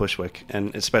Bushwick,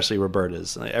 and especially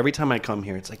Roberta's. Every time I come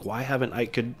here, it's like, why haven't I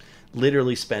could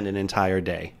literally spend an entire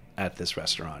day at this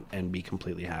restaurant and be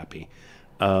completely happy.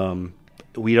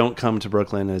 We don't come to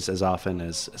Brooklyn as often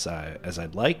as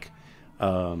I'd like,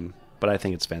 but I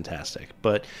think it's fantastic.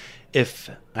 But if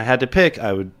I had to pick,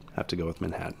 I would have to go with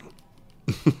Manhattan.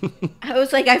 I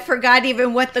was like, I forgot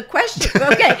even what the question.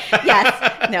 Okay,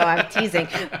 yes, no, I'm teasing,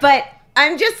 but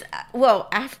I'm just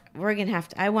we're gonna have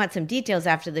to. I want some details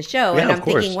after the show, and I'm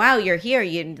thinking, wow, you're here.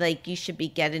 You should be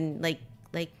getting like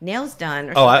nails done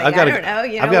or something. I've got to.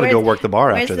 I've got to go work the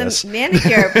bar after this. Where's the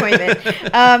manicure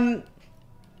appointment?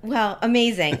 Well,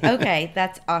 amazing. Okay,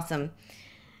 that's awesome,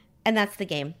 and that's the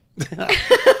game.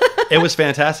 It was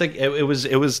fantastic. It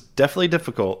was definitely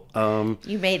difficult.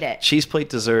 You made it. Cheese plate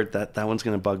dessert, that one's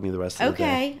going to bug me the rest of the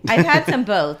day. Okay. I've had some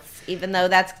boths, even though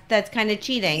that's kind of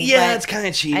cheating. Yeah, but it's kind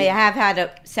of cheating. I have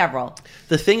had several.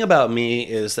 The thing about me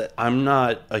is that I'm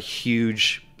not a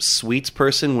huge sweets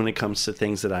person when it comes to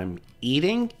things that I'm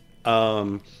eating.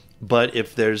 But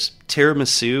if there's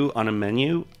tiramisu on a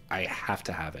menu, I have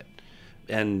to have it.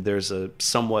 And there's a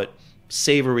somewhat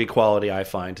savory quality I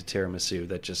find to tiramisu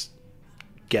that just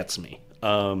gets me.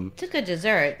 It's a good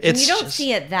dessert. And you don't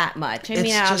see it that much. I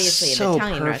mean, obviously, so in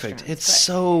Italian perfect. restaurants. It's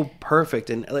so perfect.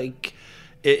 And like,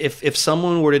 if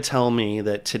someone were to tell me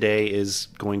that today is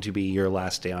going to be your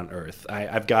last day on Earth,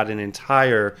 I've got an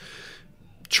entire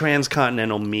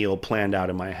transcontinental meal planned out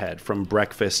in my head from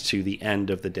breakfast to the end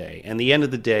of the day. And the end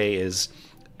of the day is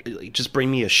just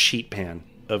bring me a sheet pan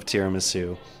of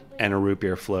tiramisu and a root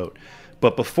beer float.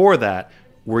 But before that,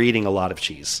 we're eating a lot of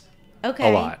cheese. Okay.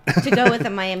 A lot. To go with a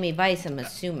Miami Vice, I'm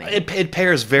assuming. It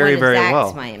pairs very, very Zach's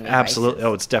well. Miami Absolutely. Vices.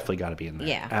 Oh, it's definitely got to be in there.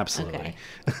 Yeah. Absolutely.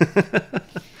 Okay.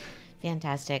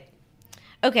 Fantastic.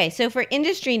 Okay, so for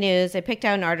industry news, I picked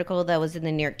out an article that was in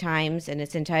the New York Times, and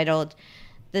it's entitled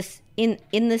 "This in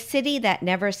the city that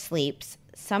never sleeps,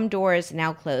 some doors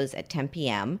now close at 10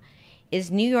 p.m. Is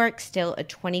New York still a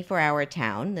 24-hour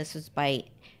town?" This was by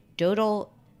Dodal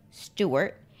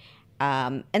Stewart.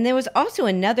 And there was also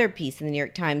another piece in the New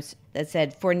York Times that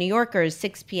said, "For New Yorkers,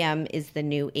 6 p.m. is the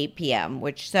new 8 p.m."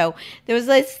 So there was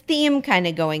this theme kind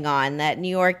of going on that New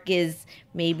York is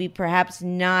maybe perhaps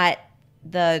not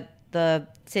the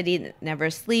city that never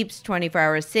sleeps,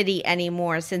 24-hour city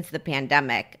anymore since the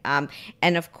pandemic. And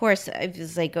of course, it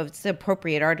was like it's an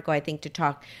appropriate article, I think, to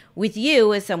talk with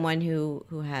you as someone who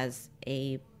has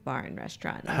a bar and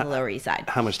restaurant on the Lower East Side.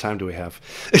 How much time do we have?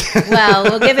 Well,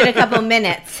 we'll give it a couple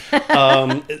minutes.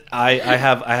 I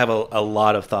have a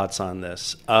lot of thoughts on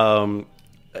this.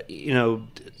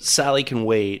 Sally can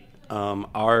wait.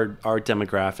 Our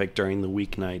demographic during the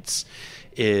weeknights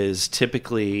is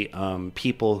typically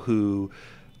people who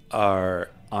are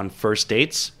on first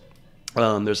dates.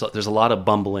 There's a lot of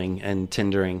bumbling and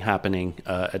Tindering happening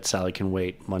at Sally Can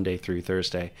Wait Monday through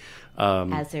Thursday.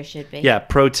 As there should be. Yeah,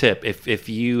 pro tip. If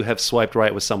you have swiped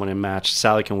right with someone in Match,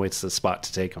 Sally Can Wait's the spot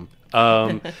to take them.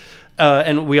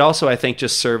 And we also, I think,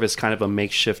 just serve as kind of a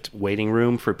makeshift waiting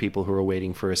room for people who are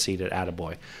waiting for a seat at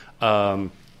Attaboy.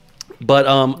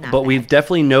 But we've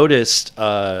definitely noticed,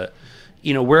 we're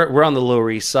on the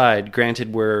Lower East Side.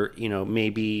 Granted, we're,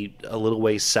 maybe a little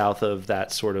ways south of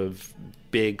that sort of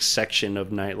big section of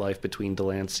nightlife between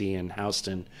Delancey and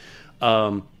Houston.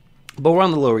 But we're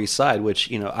on the Lower East Side,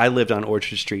 which, I lived on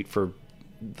Orchard Street for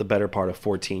the better part of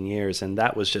 14 years. And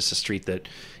that was just a street that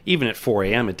even at 4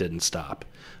 a.m. it didn't stop.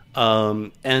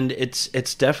 And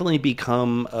it's definitely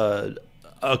become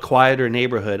a quieter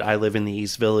neighborhood. I live in the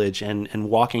East Village, and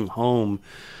walking home,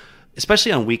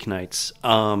 especially on weeknights,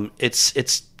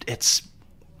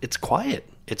 it's quiet.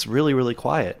 It's really, really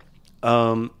quiet.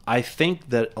 I think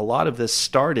that a lot of this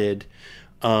started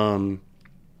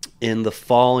in the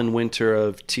fall and winter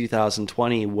of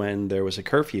 2020 when there was a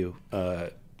curfew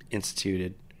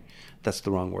instituted. That's the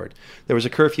wrong word. There was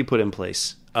a curfew put in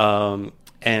place,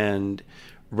 and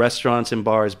restaurants and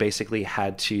bars basically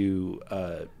had to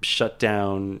shut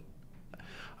down.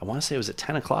 I want to say it was at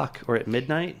 10 o'clock or at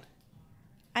midnight.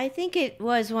 I think it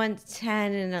was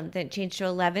 10 and then changed to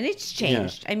 11. It's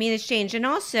changed. Yeah. I mean, it's changed. And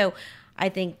also, I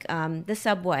think the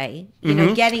subway,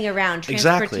 getting around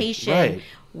transportation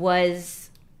was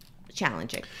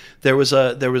challenging. There was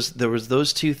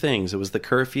those two things. It was the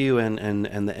curfew and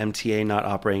the MTA not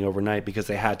operating overnight because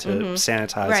they had to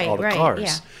sanitize all the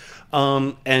cars.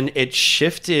 Yeah. And it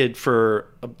shifted for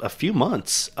a few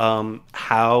months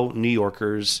how New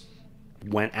Yorkers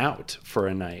went out for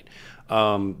a night.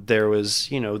 There was,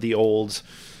 the old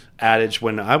adage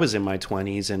when I was in my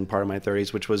 20s and part of my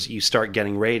 30s, which was you start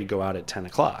getting ready to go out at 10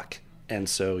 o'clock. And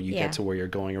so you get to where you're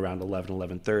going around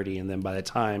 11:30. And then by the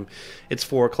time it's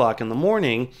 4 o'clock in the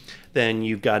morning, then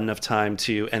you've got enough time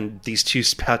to, and these two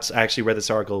spots, I actually read this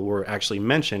article, were actually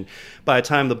mentioned. By the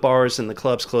time the bars and the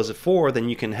clubs close at 4, then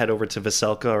you can head over to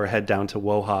Veselka or head down to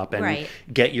Wohop and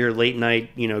get your late night,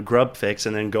 grub fix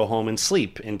and then go home and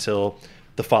sleep until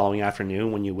the following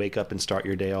afternoon when you wake up and start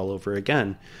your day all over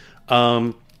again.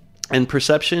 And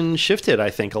perception shifted,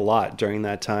 I think, a lot during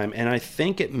that time. And I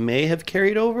think it may have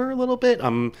carried over a little bit.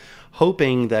 I'm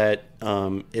hoping that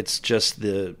it's just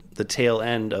the tail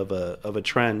end of a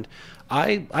trend.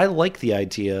 I like the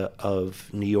idea of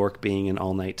New York being an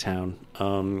all-night town.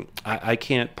 I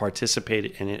can't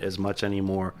participate in it as much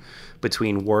anymore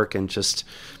between work and just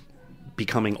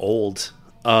becoming old.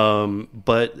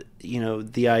 But,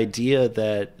 the idea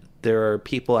that there are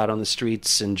people out on the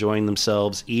streets enjoying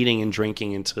themselves, eating and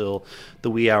drinking until the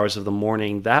wee hours of the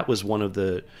morning. That was one of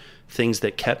the things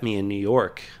that kept me in New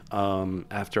York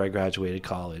after I graduated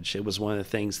college. It was one of the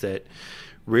things that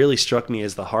really struck me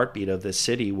as the heartbeat of this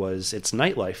city was its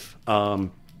nightlife.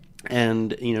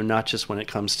 And, not just when it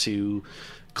comes to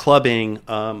clubbing,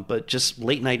 but just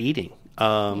late night eating,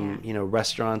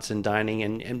 restaurants and dining,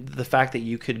 and the fact that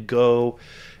you could go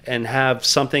and have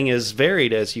something as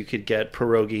varied as you could get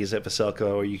pierogies at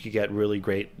Veselka, or you could get really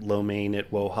great lo mein at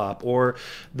Wohop, or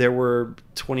there were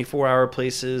 24-hour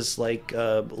places like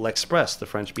L'Express, the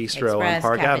French bistro on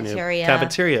Park Avenue.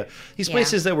 Cafeteria. These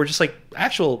places that were just like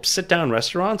actual sit-down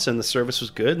restaurants, and the service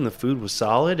was good and the food was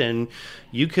solid, and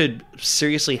you could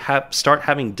seriously start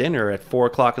having dinner at 4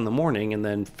 o'clock in the morning and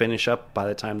then finish up by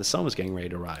the time the sun was getting ready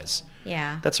to rise.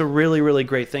 Yeah. That's a really, really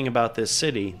great thing about this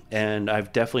city, and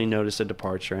I've definitely noticed a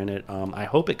departure in it. I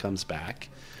hope it comes back.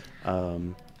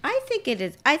 I think it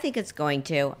is. I think it's going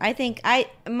to.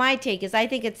 My take is I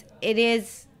think it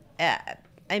is.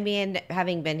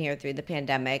 Having been here through the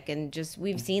pandemic and just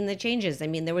we've seen the changes.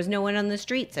 There was no one on the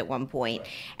streets at one point,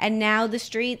 and now the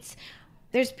streets,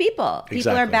 there's people. People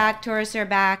Exactly. are back. Tourists are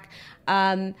back.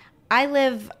 I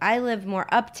live more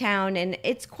uptown, and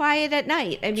it's quiet at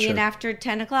night. Sure. After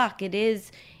 10 o'clock,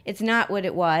 it's not what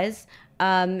it was.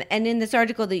 And in this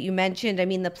article that you mentioned,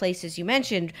 the places you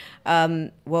mentioned,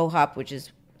 Wohop, which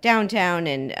is downtown,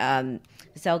 and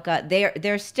Veselka,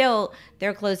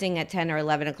 they're closing at 10 or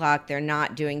 11 o'clock. They're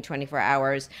not doing 24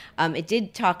 hours. It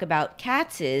did talk about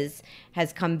Katz's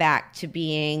has come back to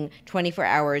being 24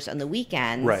 hours on the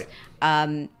weekends. Right.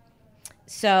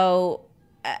 So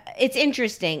it's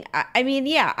interesting.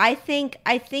 I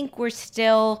think we're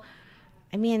still,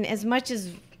 as much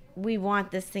as we want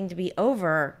this thing to be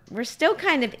over, we're still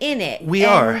kind of in it. We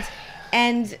are.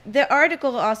 And the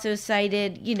article also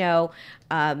cited,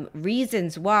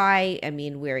 reasons why.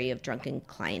 Wary of drunken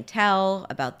clientele,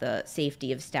 about the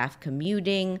safety of staff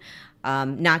commuting,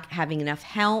 not having enough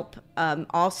help,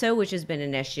 also, which has been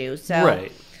an issue. So,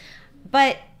 right.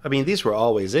 But these were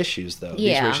always issues, though.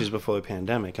 Yeah. These were issues before the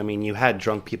pandemic. You had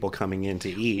drunk people coming in to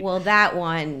eat. Well, that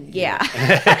one, yeah.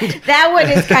 That one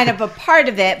is kind of a part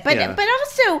of it. But Yeah. but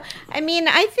also,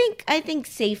 I think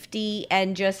safety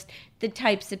and just the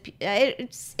types of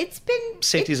it's been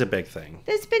Safety's a big thing.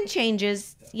 There's been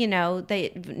changes,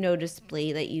 that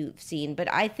noticeably that you've seen,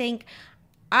 but I think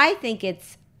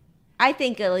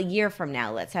a year from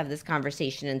now, let's have this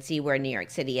conversation and see where New York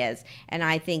City is. And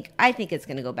I think it's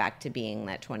going to go back to being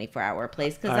that 24-hour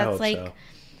place, because that's so.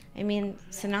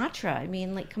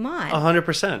 Sinatra. Come on.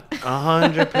 100%.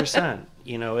 100%.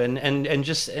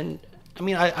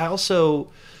 I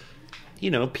also,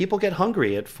 people get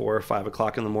hungry at 4 or 5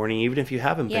 o'clock in the morning, even if you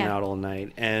haven't been out all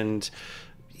night. And,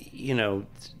 a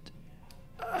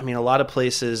lot of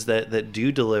places that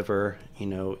do deliver,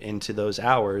 into those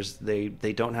hours, they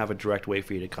don't have a direct way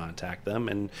for you to contact them.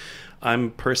 And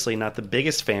I'm personally not the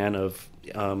biggest fan of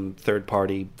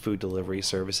third-party food delivery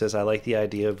services. I like the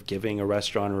idea of giving a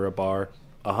restaurant or a bar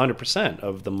 100%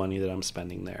 of the money that I'm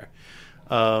spending there.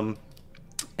 No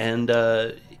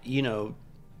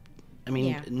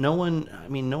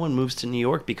one moves to New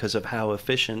York because of how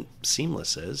efficient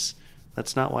Seamless is.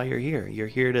 That's not why you're here. You're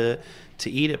here to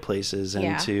eat at places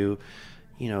and to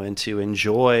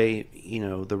enjoy,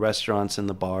 the restaurants and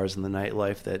the bars and the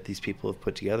nightlife that these people have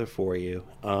put together for you.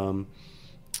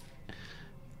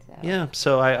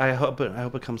 So I hope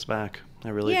it comes back. I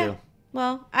really do.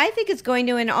 Well, I think it's going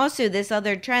to, and also this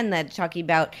other trend that's talking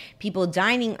about people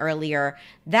dining earlier,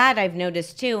 that I've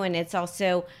noticed too, and it's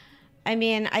also, I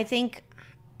don't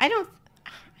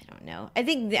know. I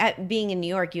think that being in New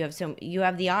York, you have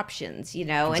the options,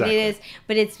 Exactly. and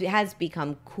it has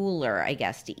become cooler, I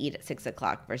guess, to eat at 6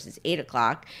 o'clock versus 8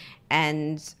 o'clock,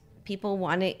 and people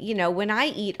want to, when I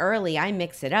eat early, I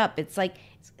mix it up. It's like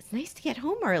it's nice to get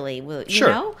home early, you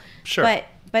know. Sure.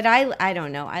 But I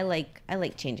don't know. I like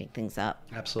changing things up.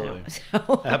 Absolutely.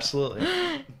 So, Absolutely.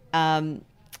 well,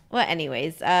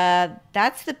 anyways,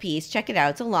 that's the piece. Check it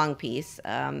out. It's a long piece,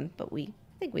 but I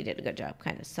think we did a good job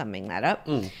kind of summing that up.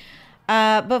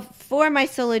 But for my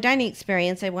solo dining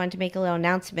experience, I wanted to make a little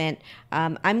announcement.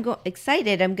 I'm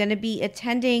excited. I'm going to be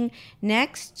attending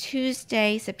next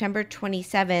Tuesday, September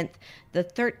 27th, the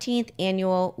 13th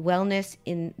annual Wellness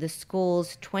in the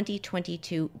Schools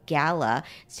 2022 Gala.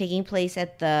 It's taking place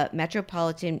at the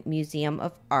Metropolitan Museum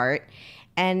of Art.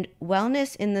 And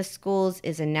Wellness in the Schools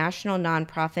is a national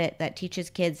nonprofit that teaches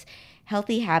kids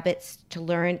healthy habits to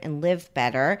learn and live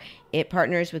better. It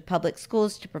partners with public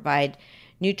schools to provide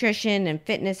nutrition and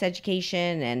fitness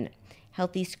education and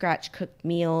healthy scratch cooked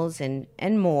meals and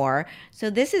more. So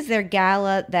this is their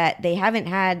gala that they haven't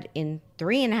had in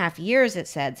 3.5 years, it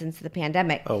said, since the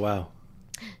pandemic. Oh, wow.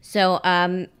 So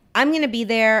I'm going to be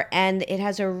there, and it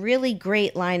has a really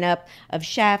great lineup of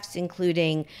chefs,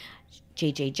 including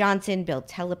J.J. Johnson, Bill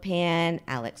Telepan,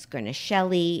 Alex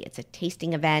Gurnishelli. It's a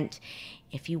tasting event.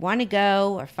 If you want to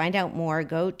go or find out more,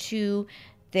 go to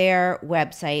their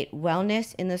website,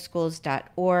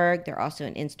 wellnessintheschools.org. They're also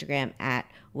on Instagram at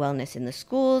Wellness in the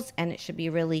Schools, and it should be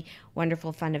a really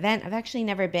wonderful, fun event. I've actually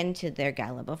never been to their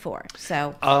gala before,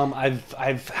 so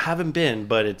I haven't been,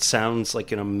 but it sounds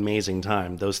like an amazing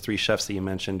time. Those 3 chefs that you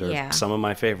mentioned are some of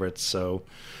my favorites, so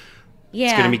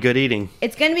it's going to be good eating.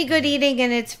 It's going to be good eating,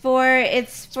 and it's for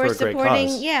supporting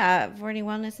supporting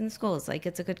wellness in the schools. Like,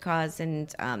 it's a good cause,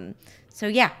 and so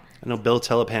yeah. I know Bill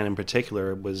Telepan in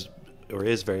particular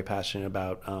is very passionate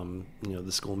about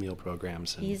the school meal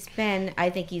programs. And I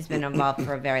think he's been involved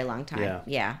for a very long time.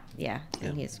 Yeah.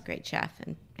 And he's a great chef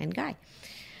and guy.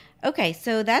 Okay,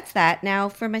 so that's that. Now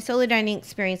for my solo dining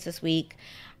experience this week,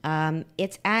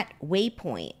 it's at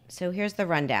Waypoint. So here's the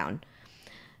rundown.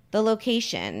 The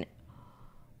location: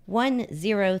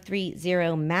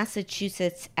 1030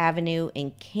 Massachusetts Avenue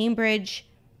in Cambridge,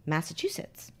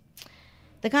 Massachusetts.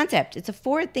 The concept: it's a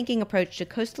forward-thinking approach to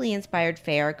coastally inspired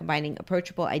fare, combining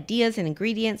approachable ideas and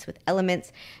ingredients with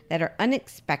elements that are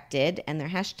unexpected, and their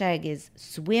hashtag is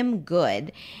Swim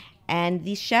Good. And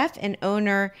the chef and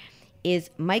owner is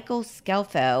Michael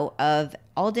Scelfo of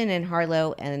Alden and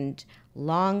Harlow and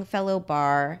Longfellow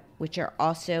Bar, which are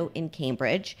also in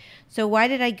Cambridge. So why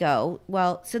did I go?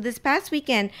 Well, so this past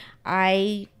weekend,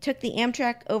 I took the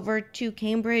Amtrak over to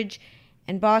Cambridge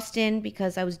and Boston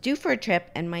because I was due for a trip,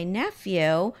 and my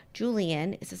nephew,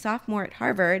 Julian, is a sophomore at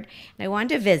Harvard, and I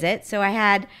wanted to visit, so I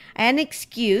had an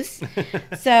excuse.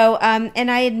 So,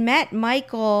 and I had met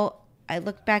Michael, I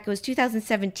looked back, it was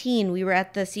 2017. We were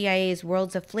at the CIA's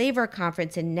Worlds of Flavor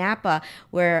conference in Napa,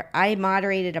 where I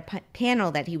moderated a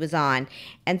panel that he was on.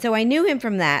 And so I knew him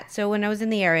from that. So when I was in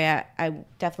the area, I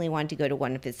definitely wanted to go to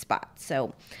one of his spots.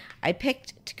 So I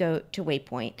picked to go to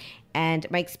Waypoint. And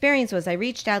my experience was I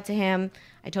reached out to him.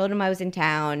 I told him I was in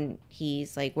town.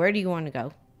 He's like, where do you want to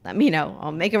go? Let me know.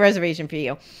 I'll make a reservation for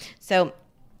you. So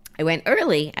I went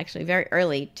early, actually very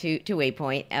early, to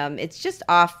Waypoint. It's just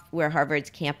off where Harvard's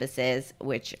campus is,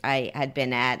 which I had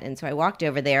been at. And so I walked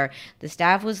over there. The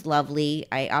staff was lovely.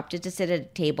 I opted to sit at a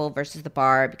table versus the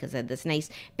bar because I had this nice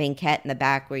banquette in the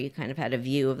back where you kind of had a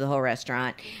view of the whole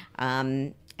restaurant.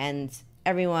 And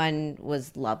everyone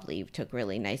was lovely, took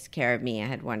really nice care of me. I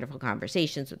had wonderful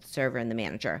conversations with the server and the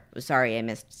manager. I was sorry I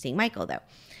missed seeing Michael, though.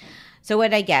 So what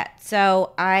did I get?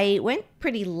 So I went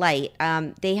pretty light.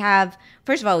 They have,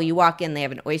 first of all, you walk in, they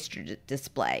have an oyster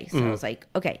display. So I was like,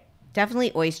 okay,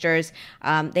 definitely oysters.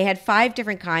 They had 5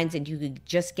 different kinds, and you could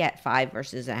just get 5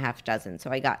 versus a half dozen.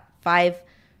 So I got 5.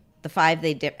 The 5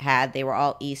 they had, they were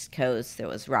all East Coast. There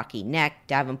was Rocky Neck,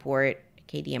 Davenport,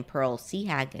 Acadian Pearl, Sea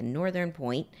Hag, and Northern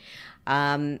Point.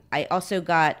 I also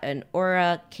got an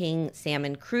Ora King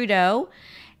Salmon Crudo,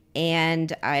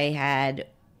 and I had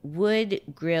wood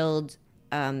grilled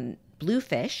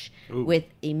bluefish with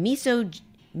a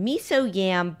miso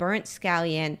yam, burnt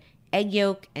scallion, egg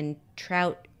yolk, and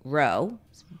trout roe.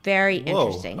 It's very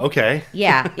interesting. Okay.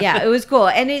 Yeah, it was cool.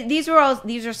 And these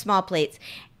are small plates,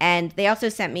 and they also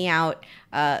sent me out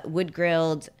wood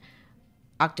grilled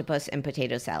octopus and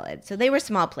potato salad. So they were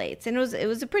small plates, and it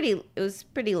was a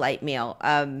pretty light meal.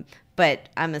 But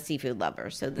I'm a seafood lover,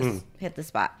 so this hit the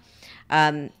spot.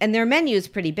 And their menu is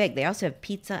pretty big. They also have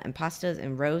pizza and pastas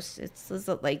and roasts. It's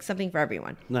like something for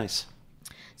everyone. Nice.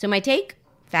 So my take: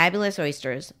 fabulous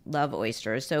oysters. Love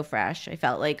oysters. So fresh. I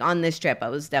felt like on this trip I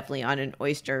was definitely on an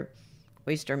oyster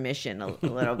mission a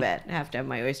little bit. I have to have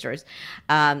my oysters.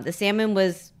 The salmon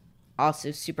was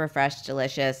also super fresh,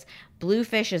 delicious.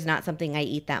 Bluefish is not something I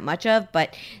eat that much of,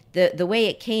 but the way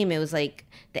it came, it was like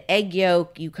the egg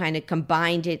yolk, you kind of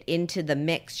combined it into the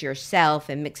mix yourself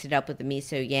and mixed it up with the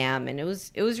miso yam, and it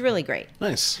was really great.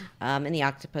 Nice. And the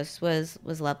octopus was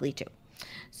lovely too.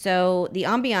 So the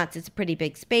ambiance, it's a pretty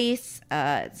big space.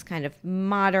 It's kind of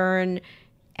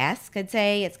modern-esque, I'd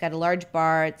say. It's got a large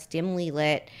bar. It's dimly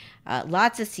lit.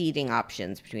 Lots of seating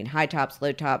options between high tops,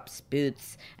 low tops,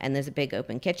 booths, and there's a big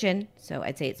open kitchen. So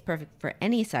I'd say it's perfect for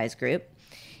any size group.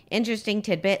 Interesting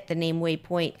tidbit, the name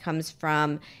Waypoint comes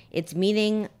from its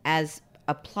meaning as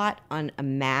a plot on a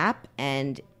map,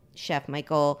 and Chef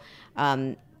Michael,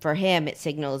 for him, it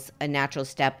signals a natural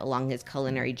step along his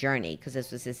culinary journey because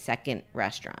this was his second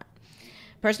restaurant.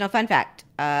 Personal fun fact.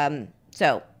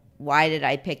 So why did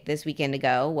I pick this weekend to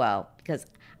go? Well, because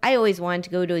I always wanted to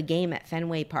go to a game at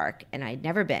Fenway Park, and I'd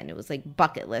never been. It was like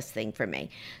bucket list thing for me.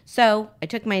 So I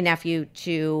took my nephew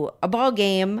to a ball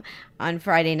game on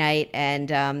Friday night, and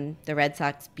the Red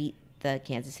Sox beat the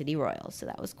Kansas City Royals. So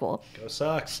that was cool. Go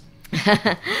Sox.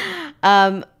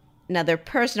 Another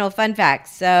personal fun fact.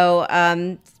 So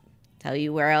tell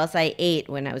you where else I ate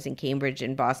when I was in Cambridge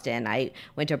and Boston. I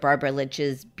went to Barbara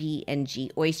Litch's B&G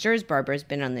Oysters. Barbara's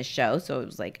been on this show, so it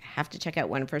was like, have to check out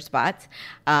one of her spots.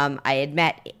 I had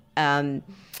met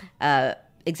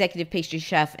executive pastry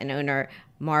chef and owner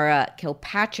Mara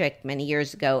Kilpatrick many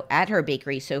years ago at her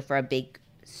bakery, Sofra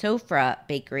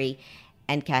Bakery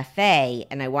and Cafe,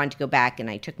 and I wanted to go back, and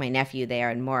I took my nephew there,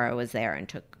 and Mara was there and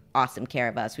took awesome care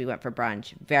of us. We went for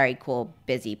brunch. Very cool,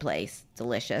 busy place.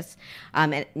 Delicious.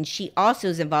 And she also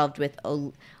is involved with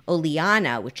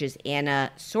Oleana, which is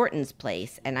Anna Sorton's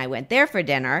place. And I went there for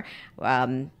dinner.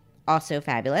 Also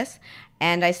fabulous.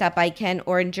 And I stopped by Ken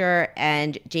Oringer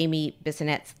and Jamie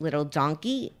Bissonette's Little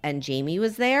Donkey, and Jamie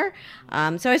was there.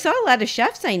 So I saw a lot of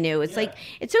chefs I knew. It's like,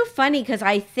 it's so funny because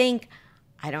I think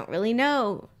I don't really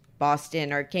know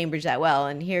Boston or Cambridge that well.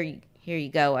 And here you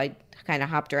go. I kind of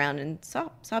hopped around and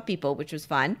saw people, which was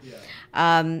fun.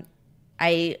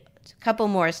 A couple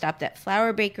more stopped at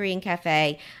Flower Bakery and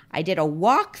Cafe. I did a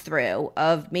walkthrough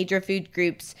of Major Food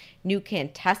Group's new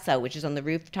Contessa, which is on the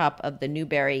rooftop of the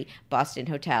Newberry Boston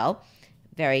Hotel.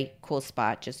 Very cool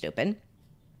spot, just open.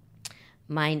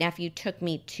 My nephew took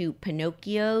me to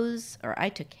Pinocchio's, or I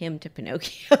took him to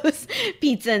Pinocchio's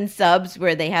Pizza and Subs,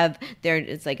 where they have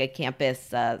it's like a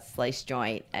campus slice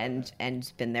joint, and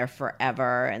it's been there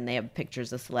forever, and they have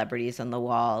pictures of celebrities on the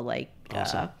wall, like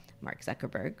awesome. Mark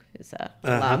Zuckerberg, who's a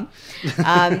alum.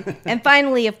 And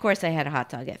finally, of course, I had a hot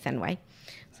dog at Fenway.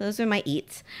 So those are my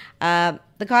eats.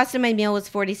 The cost of my meal was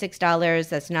 $46.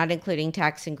 That's not including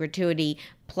tax and gratuity.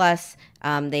 Plus,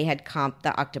 they had comped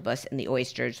the octopus and the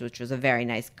oysters, which was a very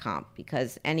nice comp,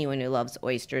 because anyone who loves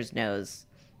oysters knows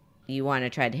you want to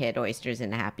try to hit oysters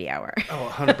in a happy hour.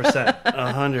 Oh, 100%.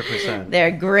 100%.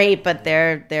 They're great, but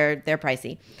they're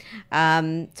pricey.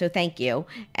 So thank you.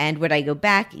 And would I go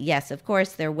back? Yes, of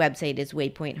course. Their website is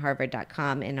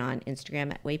waypointharvard.com and on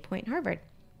Instagram at waypointharvard.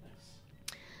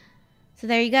 So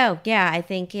there you go. Yeah, I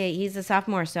think he's a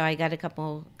sophomore, so I got a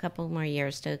couple more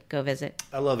years to go visit.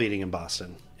 I love eating in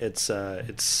Boston. It's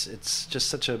just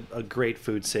such a great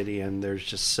food city, and there's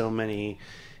just so many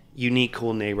unique,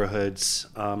 cool neighborhoods.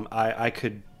 I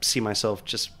could see myself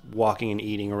just walking and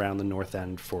eating around the North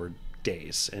End for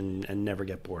days and never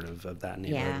get bored of that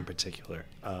neighborhood in particular.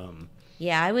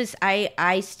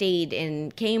 I stayed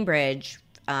in Cambridge,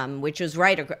 which was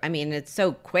right. I mean, it's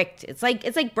so quick. It's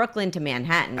like Brooklyn to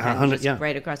Manhattan,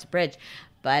 right across the bridge.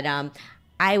 But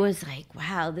I was like,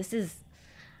 wow, this is.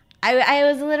 I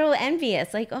was a little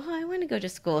envious, like, oh, I want to go to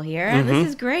school here. Mm-hmm. This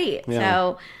is great.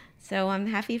 Yeah. So I'm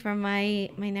happy for my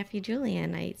nephew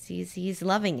Julian. He's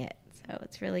loving it. So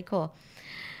it's really cool.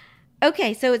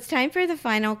 Okay, so it's time for the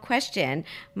final question.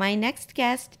 My next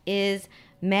guest is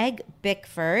Meg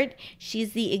Bickford.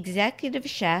 She's the executive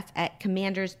chef at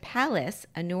Commander's Palace,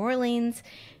 a New Orleans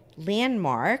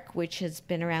landmark, which has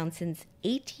been around since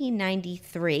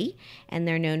 1893, and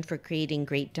they're known for creating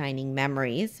great dining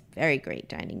memories, very great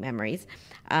dining memories.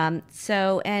 And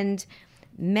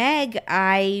Meg,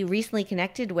 I recently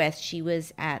connected with. She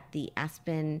was at the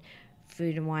Aspen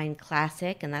Food and Wine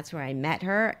Classic, and that's where I met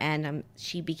her. And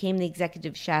she became the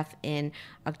executive chef in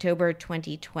October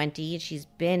 2020. She's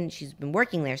been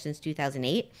working there since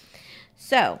 2008.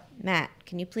 So, Matt,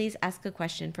 can you please ask a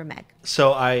question for Meg?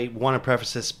 So I want to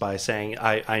preface this by saying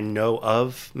I know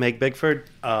of Meg Bickford.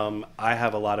 I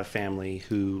have a lot of family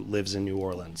who lives in New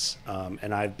Orleans,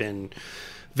 and I've been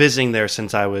visiting there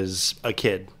since I was a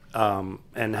kid.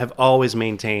 And have always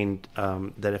maintained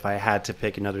that if I had to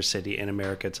pick another city in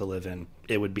America to live in,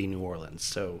 it would be New Orleans.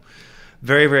 So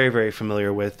very, very, very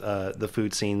familiar with the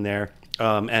food scene there.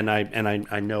 And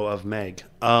I know of Meg.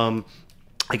 I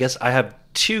guess I have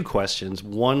two questions.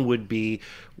 One would be,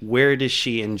 where does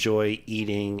she enjoy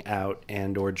eating out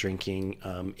and or drinking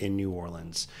in New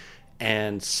Orleans?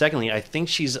 And secondly, I think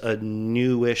she's a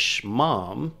newish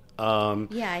mom.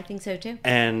 Yeah, I think so too.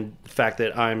 And the fact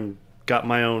that I'm got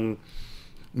my own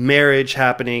marriage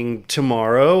happening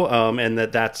tomorrow, and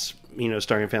that's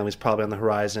starting a family is probably on the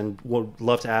horizon. Would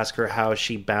love to ask her how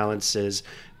she balances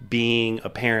being a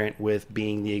parent with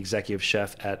being the executive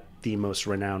chef at the most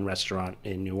renowned restaurant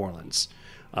in New Orleans.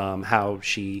 How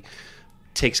she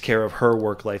takes care of her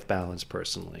work-life balance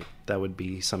personally. That would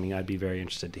be something I'd be very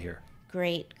interested to hear.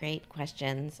 Great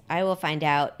questions. I will find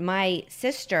out. My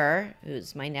sister,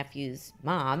 who's my nephew's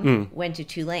mom, went to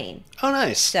Tulane. Oh,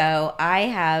 nice. So I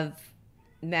have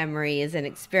memories and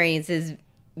experiences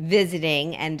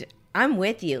visiting, and I'm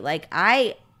with you. Like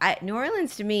New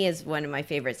Orleans to me is one of my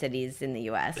favorite cities in the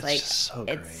U.S. It's like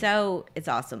just so it's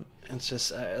awesome. It's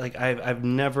just like I've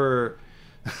never.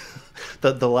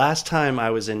 The last time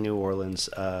I was in New Orleans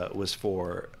was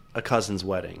for a cousin's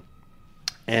wedding,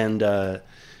 and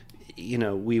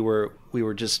we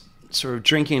were just sort of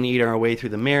drinking and eating our way through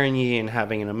the Marigny and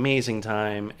having an amazing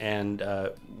time, and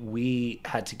we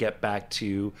had to get back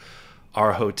to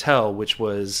our hotel, which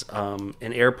was a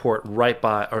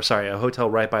hotel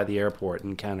right by the airport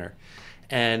in Kenner.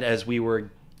 And as we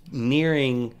were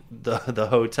nearing the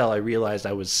hotel, I realized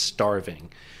I was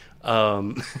starving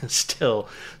still.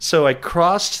 So I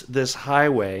crossed this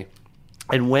highway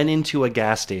and went into a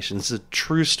gas station. This is a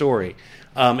true story.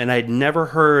 And I'd never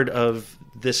heard of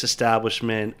this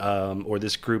establishment or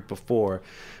this group before.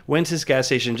 Went to this gas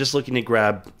station just looking to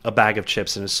grab a bag of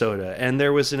chips and a soda. And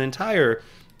there was an entire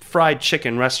fried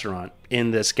chicken restaurant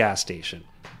in this gas station.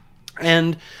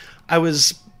 And I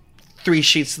was 3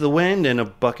 sheets to the wind, and a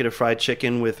bucket of fried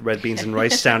chicken with red beans and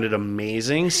rice sounded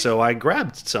amazing. So I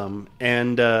grabbed some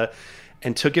and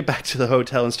took it back to the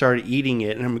hotel and started eating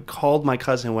it. And I called my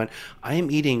cousin and went, I am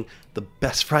eating the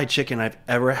best fried chicken I've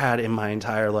ever had in my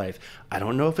entire life. I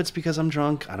don't know if it's because I'm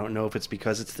drunk. I don't know if it's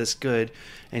because it's this good.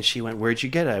 And she went, where'd you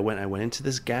get it? I went into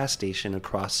this gas station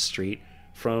across the street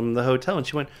from the hotel. And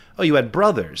she went, oh, you had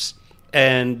Brothers.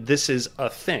 And this is a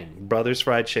thing, Brothers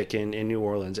Fried Chicken in New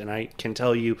Orleans. And I can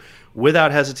tell you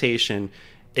without hesitation,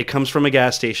 it comes from a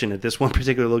gas station at this one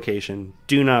particular location.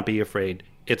 Do not be afraid.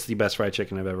 It's the best fried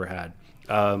chicken I've ever had.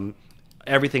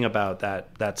 Everything about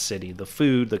that city, the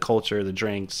food, the culture, the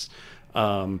drinks,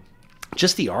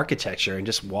 just the architecture and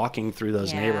just walking through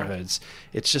those neighborhoods.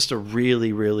 It's just a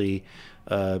really, really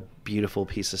beautiful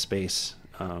piece of space.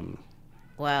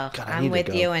 Well, God, I'm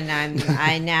with you, and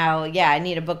I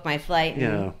need to book my flight,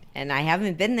 and I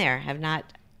haven't been there.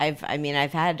 I've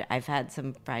had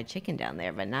some fried chicken down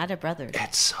there, but not at Brothers.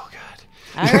 It's so good.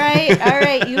 All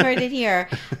right, you heard it here.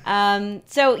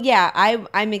 So yeah,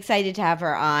 I'm excited to have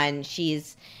her on.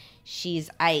 It was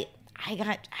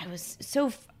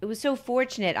so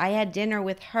fortunate. I had dinner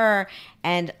with her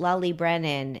and Lolly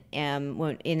Brennan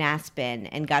in Aspen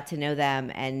and got to know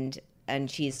them, and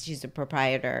she's a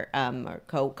proprietor or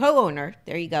co-owner.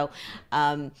 There you go.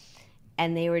 And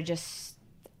they were just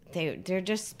they're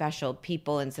just special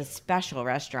people, and it's a special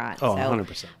restaurant. Oh,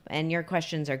 100%. And your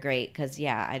questions are great because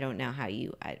I don't know how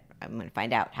I'm going to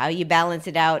find out how you balance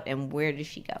it out and where does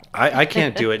she go. I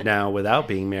can't do it now without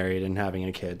being married and having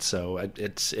a kid, so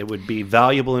it would be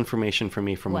valuable information for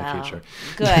me for my future.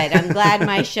 Good. I'm glad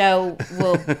my show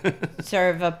will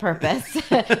serve a purpose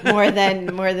more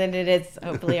than it is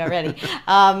hopefully already.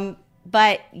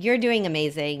 But you're doing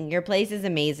amazing. Your place is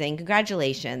amazing.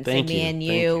 Congratulations. Thank you. And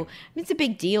you. It's a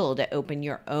big deal to open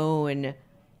your own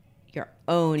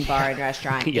bar and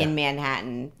restaurant in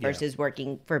Manhattan versus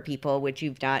working for people, which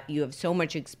you've done. You have so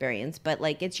much experience, but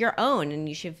it's your own, and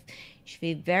you should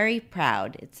be very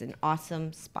proud. It's an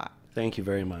awesome spot. Thank you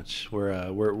very much.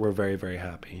 We're very, very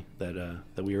happy that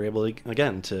we were able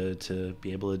to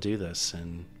be able to do this,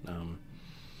 and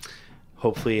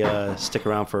hopefully stick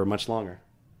around for much longer.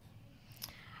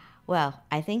 Well,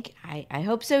 I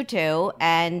hope so too.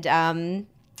 And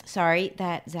sorry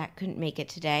that Zach couldn't make it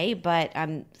today, but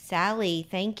Sally,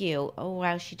 thank you. Oh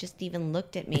wow, she just even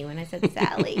looked at me when I said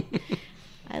Sally.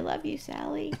 I love you,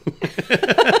 Sally.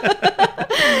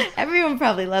 Everyone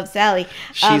probably loves Sally.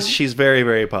 She's very,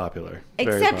 very popular.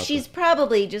 Except she's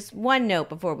probably, just one note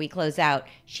before we close out,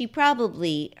 she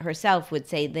probably herself would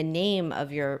say the name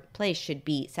of your place should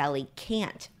be Sally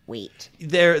Can't Wait.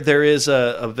 There is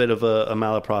a bit of a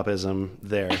malapropism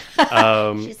there.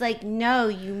 She's like, no,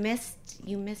 you missed.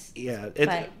 Yeah,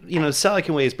 Sally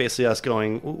Can Wait is basically us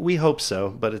going, we hope so,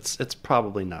 but it's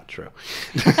probably not true.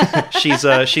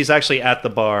 She's actually at the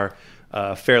bar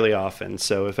fairly often,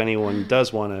 so if anyone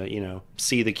does want to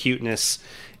see the cuteness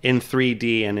in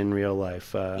 3D and in real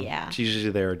life, she's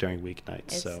usually there during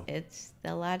weeknights. It's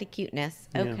a lot of cuteness.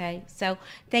 Okay, yeah. So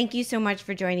thank you so much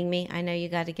for joining me. I know you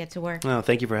got to get to work. No,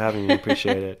 thank you for having me.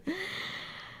 Appreciate it.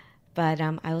 But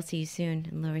I will see you soon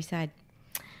in Lower East Side.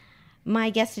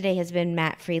 My guest today has been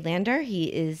Matt Friedlander. He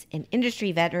is an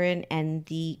industry veteran and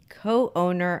the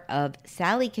co-owner of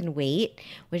Sally Can Wait,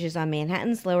 which is on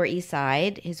Manhattan's Lower East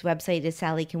Side. His website is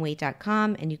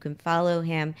sallycanwait.com, and you can follow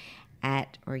him you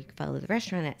can follow the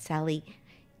restaurant at Sally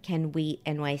Can Wait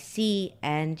NYC,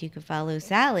 and you can follow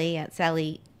Sally at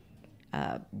Sally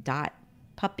dot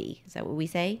puppy. Is that what we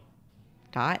say?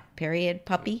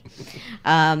 Puppy.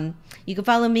 You can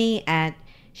follow me at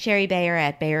Sherry Bayer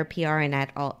at Bayer PR and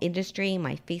at All Industry.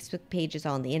 My Facebook page is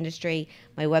All in the Industry.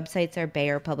 My websites are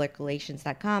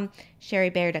BayerPublicRelations.com,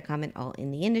 SherryBayer.com, and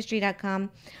AllInTheIndustry.com.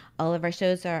 All of our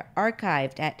shows are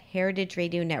archived at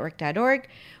HeritageRadioNetwork.org.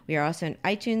 We are also on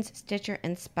iTunes, Stitcher,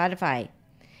 and Spotify.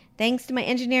 Thanks to my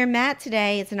engineer, Matt,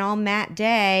 today. It's an all Matt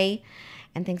day.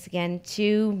 And thanks again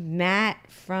to Matt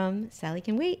from Sally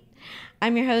Can Wait.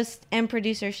 I'm your host and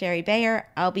producer, Sherry Bayer.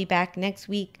 I'll be back next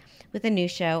week with a new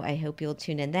show. I hope you'll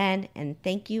tune in then. And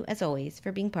thank you, as always,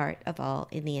 for being part of All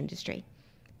in the Industry.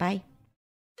 Bye.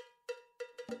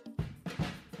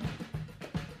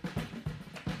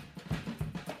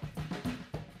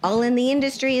 All in the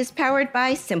Industry is powered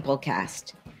by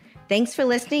Simplecast. Thanks for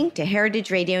listening to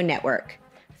Heritage Radio Network,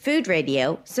 food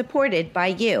radio supported by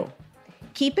you.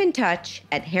 Keep in touch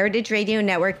at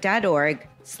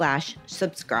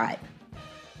heritageradionetwork.org/subscribe.